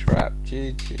flippin' trap.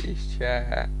 GG's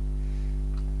chat.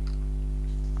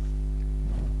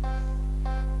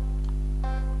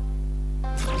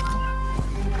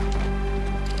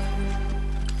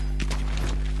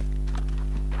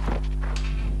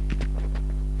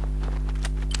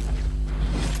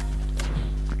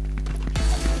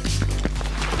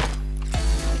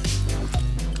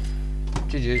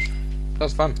 GG's. That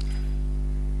was fun.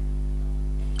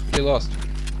 You lost.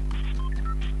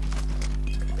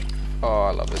 Oh,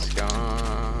 I love this gun.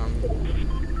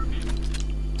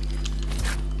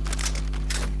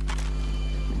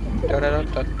 Da da da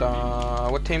da da.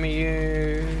 What team are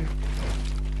you?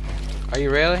 Are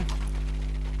you really?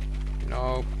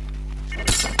 Nope.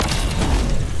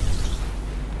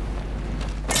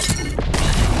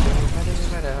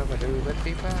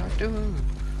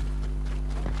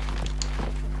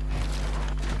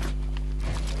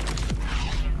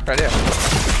 Right there.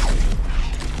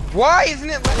 Why isn't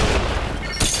it letting me?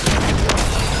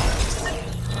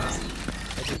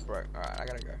 It just broke. Alright, I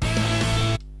gotta go.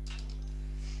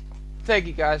 Thank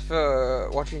you guys for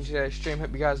watching today's stream.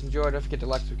 Hope you guys enjoyed. Don't forget to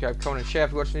like, subscribe, comment, and share.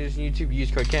 If you're watching this on YouTube,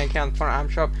 use code KNKR on the front item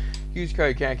shop. Use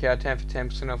code KNKR 10 for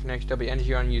 10% off next W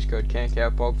Energy on. Use code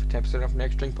KNKR Bog for 10% off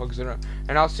next Drink Pogs.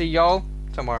 And I'll see y'all